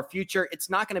currency of our future. It's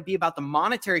not going to be about the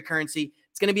monetary currency.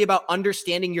 It's going to be about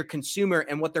understanding your consumer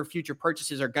and what their future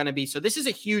purchases are going to be. So this is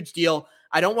a huge deal.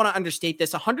 I don't want to understate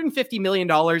this. $150 million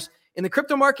in the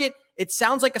crypto market, it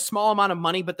sounds like a small amount of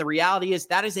money, but the reality is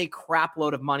that is a crap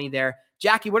load of money there.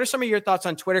 Jackie, what are some of your thoughts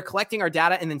on Twitter collecting our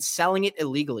data and then selling it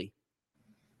illegally?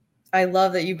 I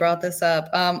love that you brought this up.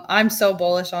 I'm so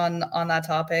bullish on that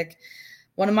topic.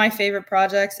 One of my favorite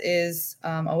projects is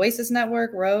Oasis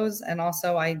Network, Rose, and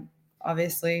also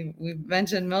we've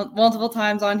mentioned multiple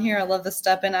times on here. I love the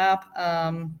Step-In app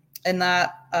and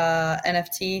that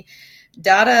NFT.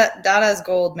 Data is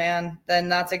gold, man. Then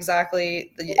that's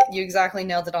exactly, you exactly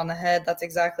nailed it on the head. That's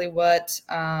exactly what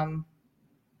I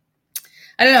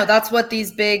don't know. That's what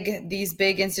these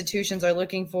big institutions are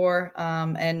looking for.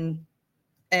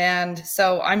 And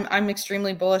so I'm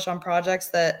extremely bullish on projects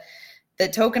that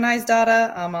tokenize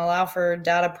data, allow for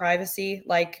data privacy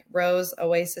like Rose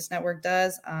Oasis Network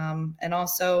does. And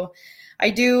also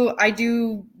I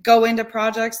do go into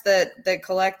projects that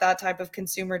collect that type of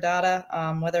consumer data,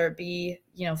 whether it be,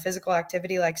 physical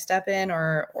activity like Step-In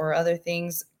or other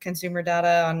things, consumer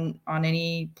data on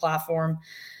any platform.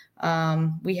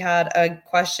 We had a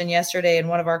question yesterday in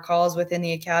one of our calls within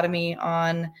the Academy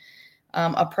on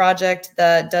a project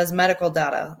that does medical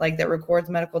data, like that records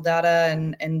medical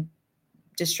data and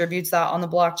distributes that on the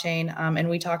blockchain. And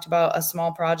we talked about a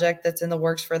small project that's in the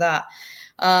works for that.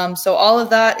 So all of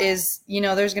that is,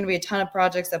 there's going to be a ton of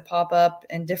projects that pop up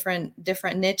in different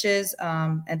niches,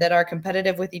 and that are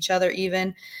competitive with each other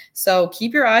even. So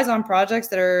keep your eyes on projects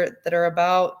that are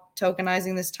about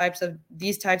tokenizing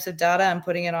these types of data and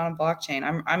putting it on a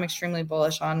blockchain. I'm extremely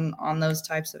bullish on those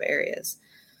types of areas.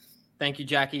 Thank you,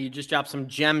 Jackie. You just dropped some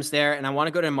gems there. And I want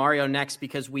to go to Mario next,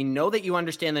 because we know that you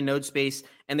understand the node space,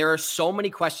 and there are so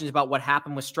many questions about what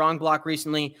happened with Strong Block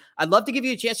recently. I'd love to give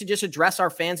you a chance to just address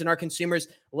our fans and our consumers.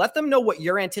 Let them know what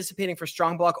you're anticipating for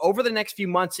Strong Block over the next few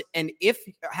months. And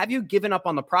have you given up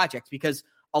on the project? Because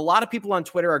a lot of people on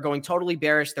Twitter are going totally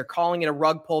bearish. They're calling it a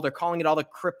rug pull. They're calling it all the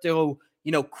crypto,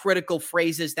 critical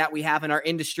phrases that we have in our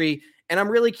industry. And I'm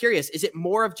really curious, is it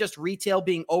more of just retail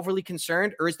being overly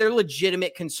concerned, or is there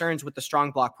legitimate concerns with the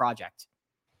Strong Block project?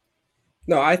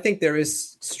 No, I think there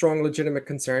is strong legitimate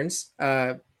concerns.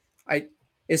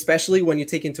 Especially when you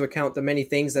take into account the many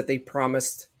things that they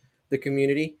promised the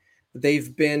community. They've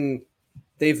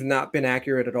not been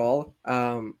accurate at all.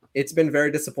 It's been very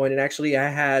disappointing. Actually, I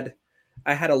had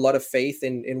a lot of faith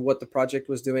in what the project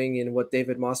was doing and what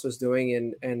David Moss was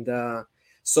doing, and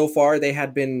so far they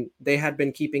had been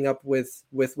keeping up with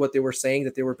what they were saying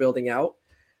that they were building out.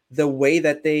 The way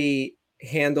that they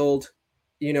handled,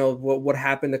 what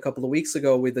happened a couple of weeks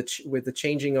ago with the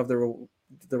changing of the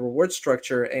reward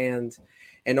structure, and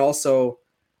also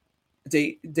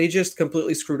they just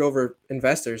completely screwed over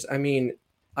investors. I mean,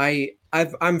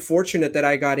 I'm fortunate that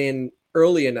I got in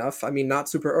early enough. I mean, not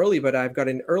super early, but I've got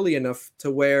in early enough to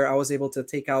where I was able to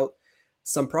take out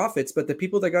some profits. But the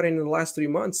people that got in the last 3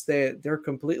 months, they're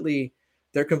completely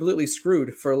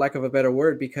screwed, for lack of a better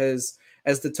word, because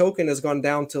as the token has gone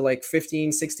down to like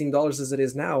 $15-$16 as it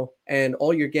is now, and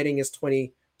all you're getting is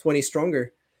 20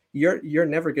 stronger, you're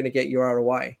never going to get your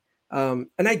ROI. And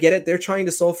I get it. They're trying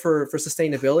to solve for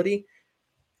sustainability.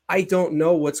 I don't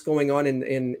know what's going on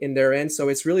in their end. So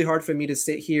it's really hard for me to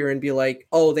sit here and be like,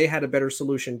 oh, they had a better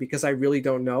solution, because I really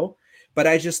don't know. But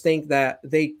I just think that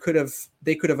they could have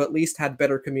at least had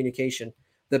better communication.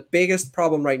 The biggest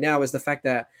problem right now is the fact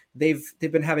that they've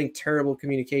been having terrible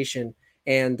communication.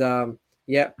 And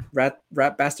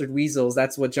rat bastard weasels.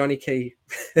 That's what Johnny K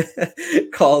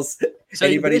calls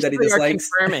anybody that he dislikes.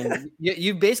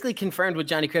 You basically confirmed what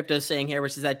Johnny Crypto is saying here,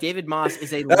 which is that David Moss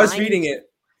is a I was reading it.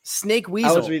 Snake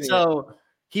weasel.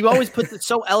 He always puts it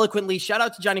so eloquently. Shout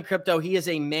out to Johnny Crypto. He is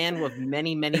a man with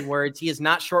many, many words. He is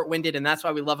not short-winded, and that's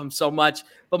why we love him so much.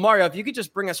 But Mario, if you could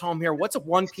just bring us home here, what's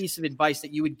one piece of advice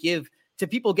that you would give to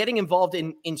people getting involved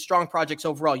in strong projects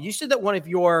overall? You said that one of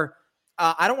your,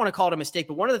 I don't want to call it a mistake,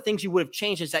 but one of the things you would have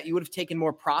changed is that you would have taken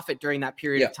more profit during that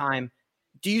period of time.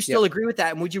 Do you still agree with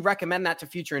that? And would you recommend that to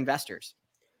future investors?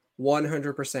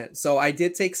 100%. So I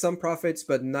did take some profits,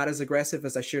 but not as aggressive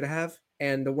as I should have.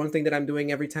 And the one thing that I'm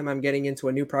doing every time I'm getting into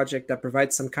a new project that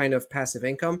provides some kind of passive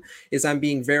income is I'm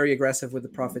being very aggressive with the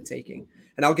profit taking.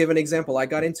 And I'll give an example. I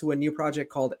got into a new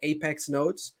project called Apex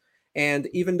Nodes. And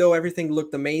even though everything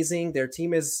looked amazing, their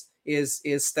team is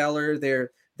stellar.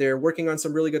 They're working on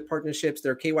some really good partnerships.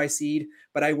 They're KYC'd,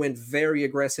 but I went very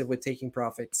aggressive with taking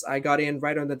profits. I got in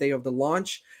right on the day of the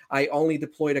launch. I only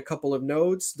deployed a couple of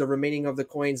nodes. The remaining of the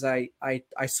coins I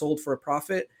sold for a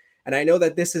profit. And I know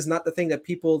that this is not the thing that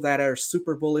people that are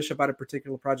super bullish about a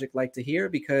particular project like to hear,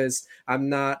 because I'm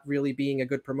not really being a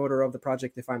good promoter of the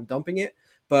project if I'm dumping it.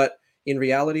 But in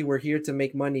reality, we're here to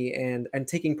make money, and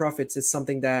taking profits is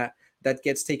something that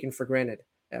gets taken for granted.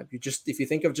 If you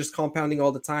think of just compounding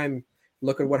all the time,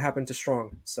 look at what happened to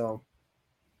Strong. So,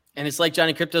 and it's like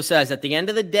Johnny Crypto says, at the end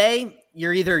of the day,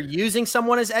 you're either using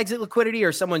someone as exit liquidity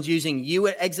or someone's using you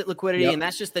at exit liquidity. Yep. And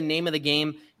that's just the name of the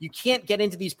game. You can't get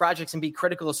into these projects and be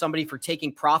critical of somebody for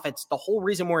taking profits. The whole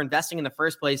reason we're investing in the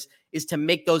first place is to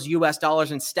make those US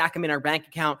dollars and stack them in our bank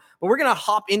account. But we're going to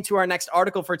hop into our next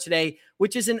article for today,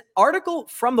 which is an article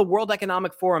from the World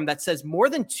Economic Forum that says more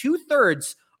than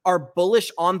 2/3 are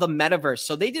bullish on the metaverse.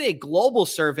 So they did a global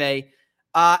survey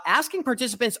asking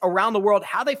participants around the world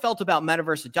how they felt about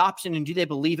metaverse adoption and do they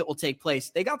believe it will take place.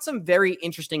 They got some very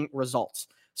interesting results.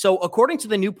 So according to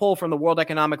the new poll from the World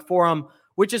Economic Forum,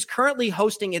 which is currently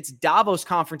hosting its Davos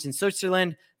conference in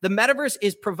Switzerland, the metaverse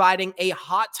is providing a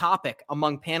hot topic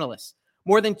among panelists.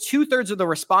 More than 2/3 of the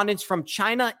respondents from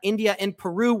China, India, and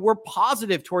Peru were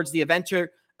positive towards the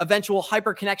eventual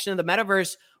hyperconnection of the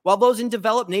metaverse, while those in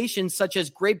developed nations such as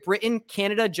Great Britain,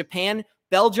 Canada, Japan,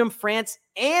 Belgium, France,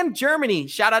 and Germany,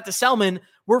 shout out to Selman,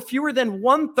 were fewer than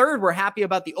 1/3 were happy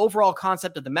about the overall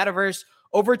concept of the metaverse.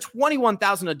 Over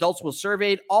 21,000 adults were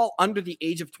surveyed, all under the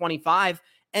age of 25.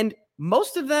 And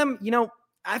most of them,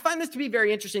 I find this to be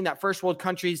very interesting that first world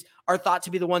countries are thought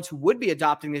to be the ones who would be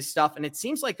adopting this stuff. And it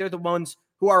seems like they're the ones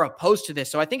who are opposed to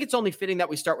this. So I think it's only fitting that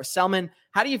we start with Selman.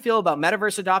 How do you feel about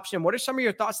metaverse adoption? What are some of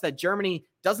your thoughts that Germany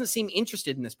doesn't seem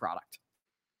interested in this product?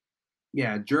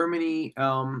 Yeah, Germany.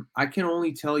 I can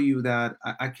only tell you that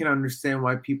I can understand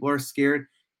why people are scared.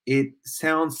 It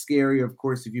sounds scary, of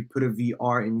course, if you put a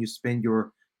VR and you spend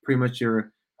your pretty much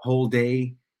your whole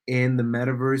day in the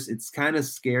metaverse. It's kind of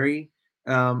scary,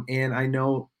 and I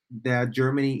know that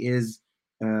Germany is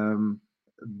um,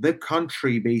 the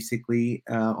country basically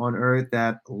on earth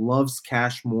that loves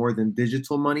cash more than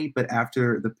digital money. But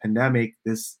after the pandemic,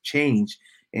 this changed,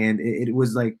 and it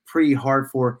was like pretty hard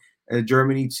for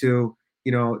Germany to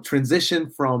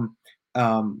transition from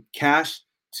cash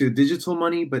to digital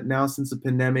money. But now, since the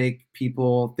pandemic,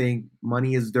 people think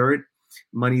money is dirt,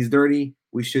 money is dirty.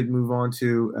 We should move on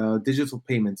to digital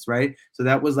payments, right? So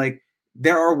that was like,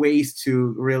 there are ways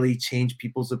to really change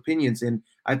people's opinions. And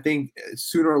I think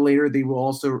sooner or later, they will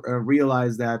also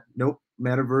realize that, nope,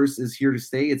 metaverse is here to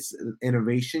stay. It's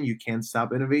innovation. You can't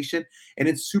stop innovation. And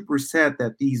it's super sad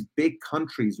that these big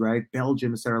countries, right?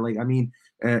 Belgium, etc. Like, I mean,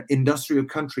 industrial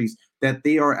countries, that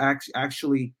they are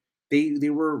actually they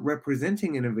were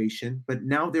representing innovation, but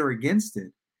now they're against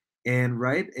it. And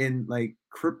right, and like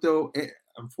crypto,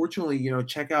 unfortunately,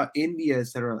 check out India,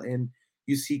 etc. And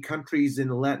you see countries in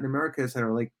Latin America,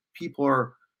 etc. Like people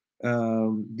are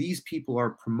these people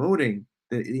are promoting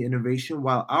the innovation,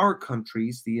 while our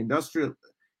countries, the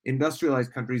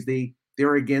industrialized countries,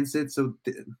 they're against it. So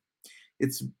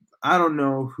it's, I don't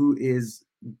know who is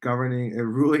governing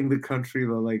ruling the country,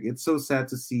 but like, it's so sad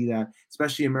to see that,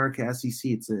 especially America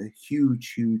SEC. It's a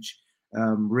huge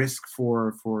risk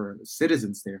for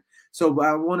citizens there. So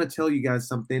I want to tell you guys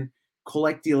something.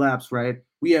 Collecti Labs, right?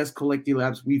 We as Collecti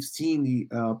Labs, we've seen the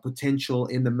potential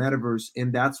in the metaverse,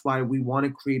 and that's why we want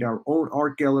to create our own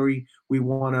art gallery. We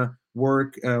want to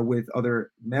work with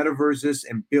other metaverses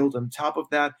and build on top of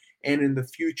that. And in the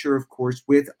future, of course,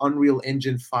 with Unreal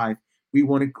Engine 5, we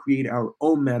want to create our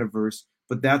own metaverse,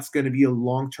 but that's going to be a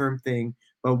long-term thing.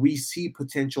 But we see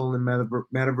potential in the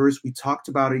metaverse. We talked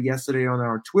about it yesterday on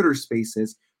our Twitter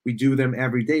spaces. We do them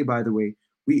every day, by the way.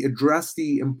 We address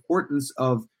the importance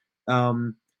of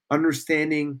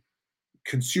understanding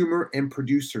consumer and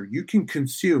producer. You can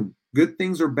consume good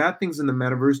things or bad things in the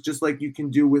metaverse, just like you can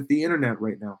do with the internet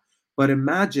right now. But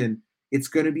imagine, it's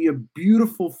going to be a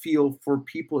beautiful feel for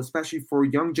people, especially for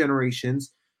young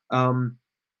generations, to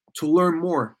learn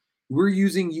more. We're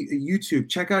using YouTube.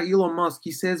 Check out Elon Musk.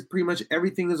 He says pretty much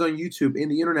everything is on YouTube in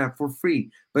the internet for free.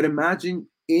 But imagine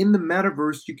in the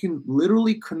metaverse, you can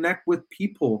literally connect with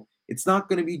people. It's not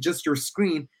going to be just your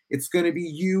screen. It's going to be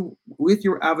you with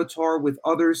your avatar, with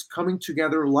others coming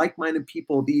together, like-minded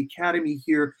people, the academy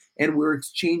here, and we're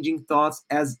exchanging thoughts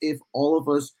as if all of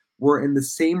us were in the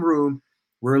same room.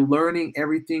 We're learning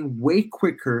everything way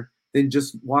quicker than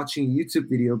just watching a YouTube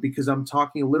video, because I'm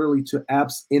talking literally to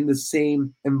apps in the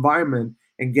same environment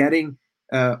and getting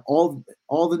all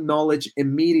the knowledge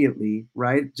immediately,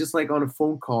 right? Just like on a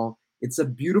phone call. It's a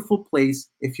beautiful place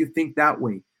if you think that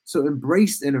way. So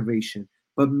embrace innovation,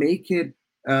 but make it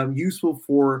useful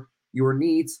for your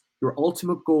needs. Your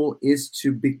ultimate goal is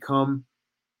to become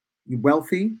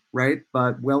wealthy, right?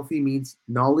 But wealthy means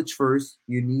knowledge first.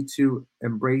 You need to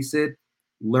embrace it,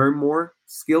 learn more.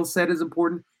 Skill set is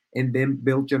important, and then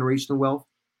build generational wealth,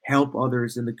 help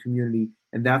others in the community.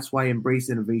 And that's why embrace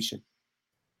innovation.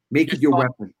 Make it your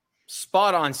weapon.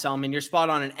 Spot on, Selman. You're spot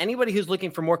on. And anybody who's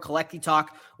looking for more Collecti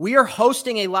talk, we are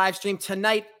hosting a live stream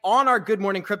tonight on our Good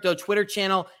Morning Crypto Twitter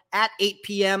channel at 8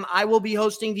 p.m. I will be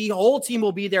hosting. The whole team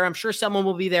will be there. I'm sure someone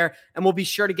will be there, and we'll be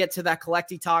sure to get to that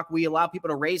Collecti talk. We allow people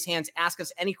to raise hands, ask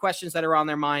us any questions that are on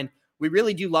their mind. We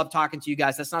really do love talking to you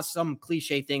guys. That's not some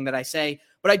cliche thing that I say,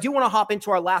 but I do want to hop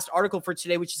into our last article for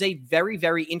today, which is a very,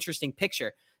 very interesting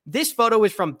picture. This photo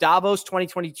is from Davos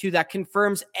 2022 that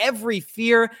confirms every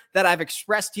fear that I've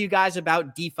expressed to you guys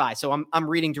about DeFi. So I'm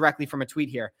reading directly from a tweet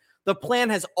here. The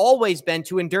plan has always been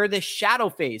to endure this shadow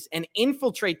phase and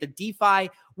infiltrate the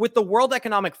DeFi with the World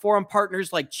Economic Forum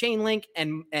partners like Chainlink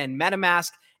and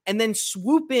MetaMask, and then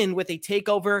swoop in with a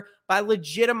takeover by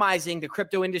legitimizing the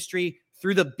crypto industry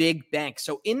through the big banks.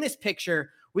 So in this picture,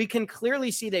 we can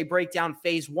clearly see they break down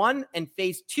phase 1 and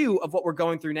phase 2 of what we're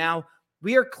going through now.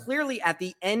 We are clearly at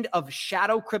the end of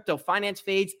shadow crypto finance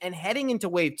phase and heading into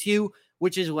wave 2,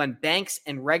 which is when banks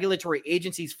and regulatory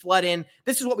agencies flood in.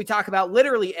 This is what we talk about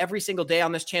literally every single day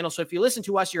on this channel. So if you listen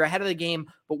to us, you're ahead of the game.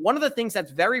 But one of the things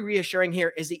that's very reassuring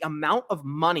here is the amount of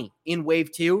money in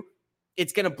wave 2.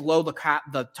 It's going to blow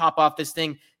the top off this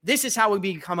thing. This is how we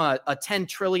become a $10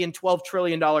 trillion, $12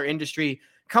 trillion industry.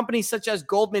 Companies such as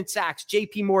Goldman Sachs,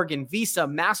 JP Morgan, Visa,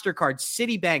 MasterCard,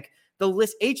 Citibank, the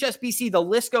list, HSBC, the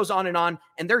list goes on,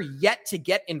 and they're yet to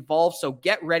get involved. So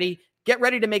get ready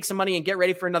to make some money and get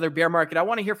ready for another bear market. I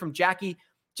want to hear from Jackie.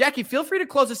 Jackie, feel free to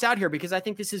close us out here because I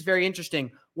think this is very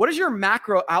interesting. What is your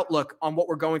macro outlook on what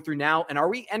we're going through now? And are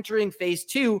we entering phase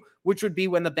 2, which would be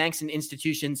when the banks and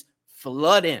institutions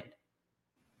flood in?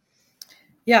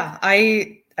 Yeah,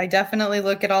 I definitely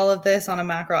look at all of this on a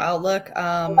macro outlook.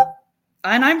 And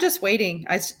I'm just waiting.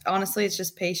 Honestly, it's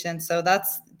just patience. So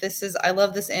I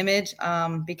love this image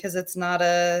because it's not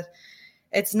a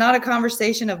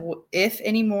conversation of if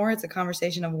anymore. It's a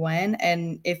conversation of when,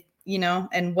 and if,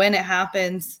 and when it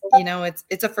happens,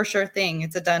 it's a for sure thing.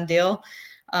 It's a done deal.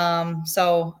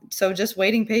 So just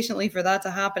waiting patiently for that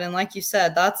to happen. And like you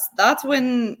said, that's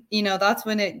when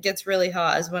it gets really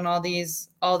hot, is when all these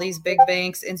big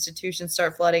banks, institutions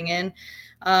start flooding in.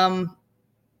 And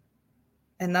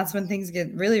that's when things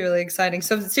get really, really exciting.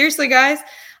 So seriously, guys,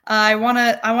 I want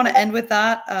to end with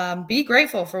that. Be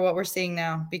grateful for what we're seeing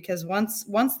now, because once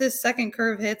this second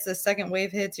curve hits, the second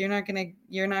wave hits, you're not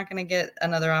gonna get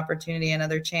another opportunity,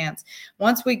 another chance.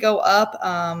 Once we go up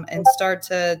and start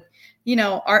to,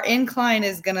 our incline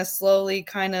is gonna slowly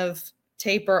kind of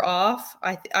taper off.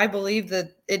 I believe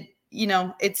that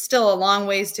it's still a long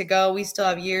ways to go. We still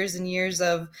have years and years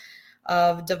of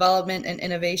development and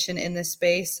innovation in this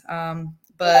space.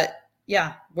 But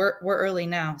yeah, we're early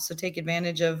now. So take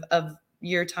advantage of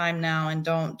your time now, and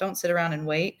don't sit around and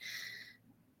wait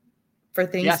for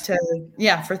things to,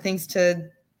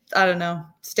 I don't know,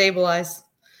 stabilize.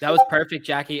 That was perfect,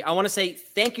 Jackie. I want to say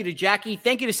thank you to Jackie.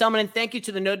 Thank you to Selman, and thank you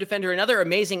to the Node Defender. Another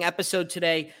amazing episode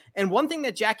today. And one thing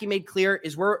that Jackie made clear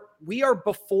is we are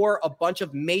before a bunch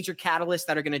of major catalysts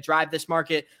that are going to drive this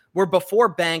market. We're before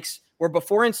banks. We're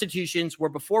before institutions. We're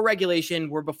before regulation.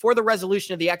 We're before the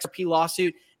resolution of the XRP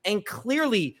lawsuit. And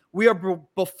clearly, we are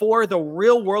before the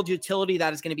real world utility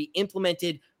that is going to be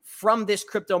implemented from this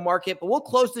crypto market. But we'll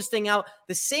close this thing out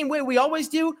the same way we always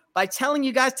do, by telling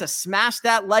you guys to smash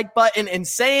that like button and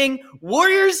saying,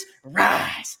 Warriors,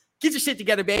 rise. Get your shit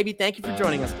together, baby. Thank you for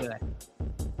joining us today.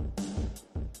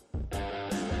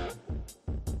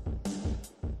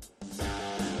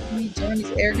 Me join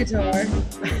his air guitar.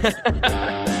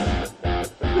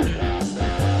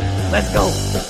 Let's go.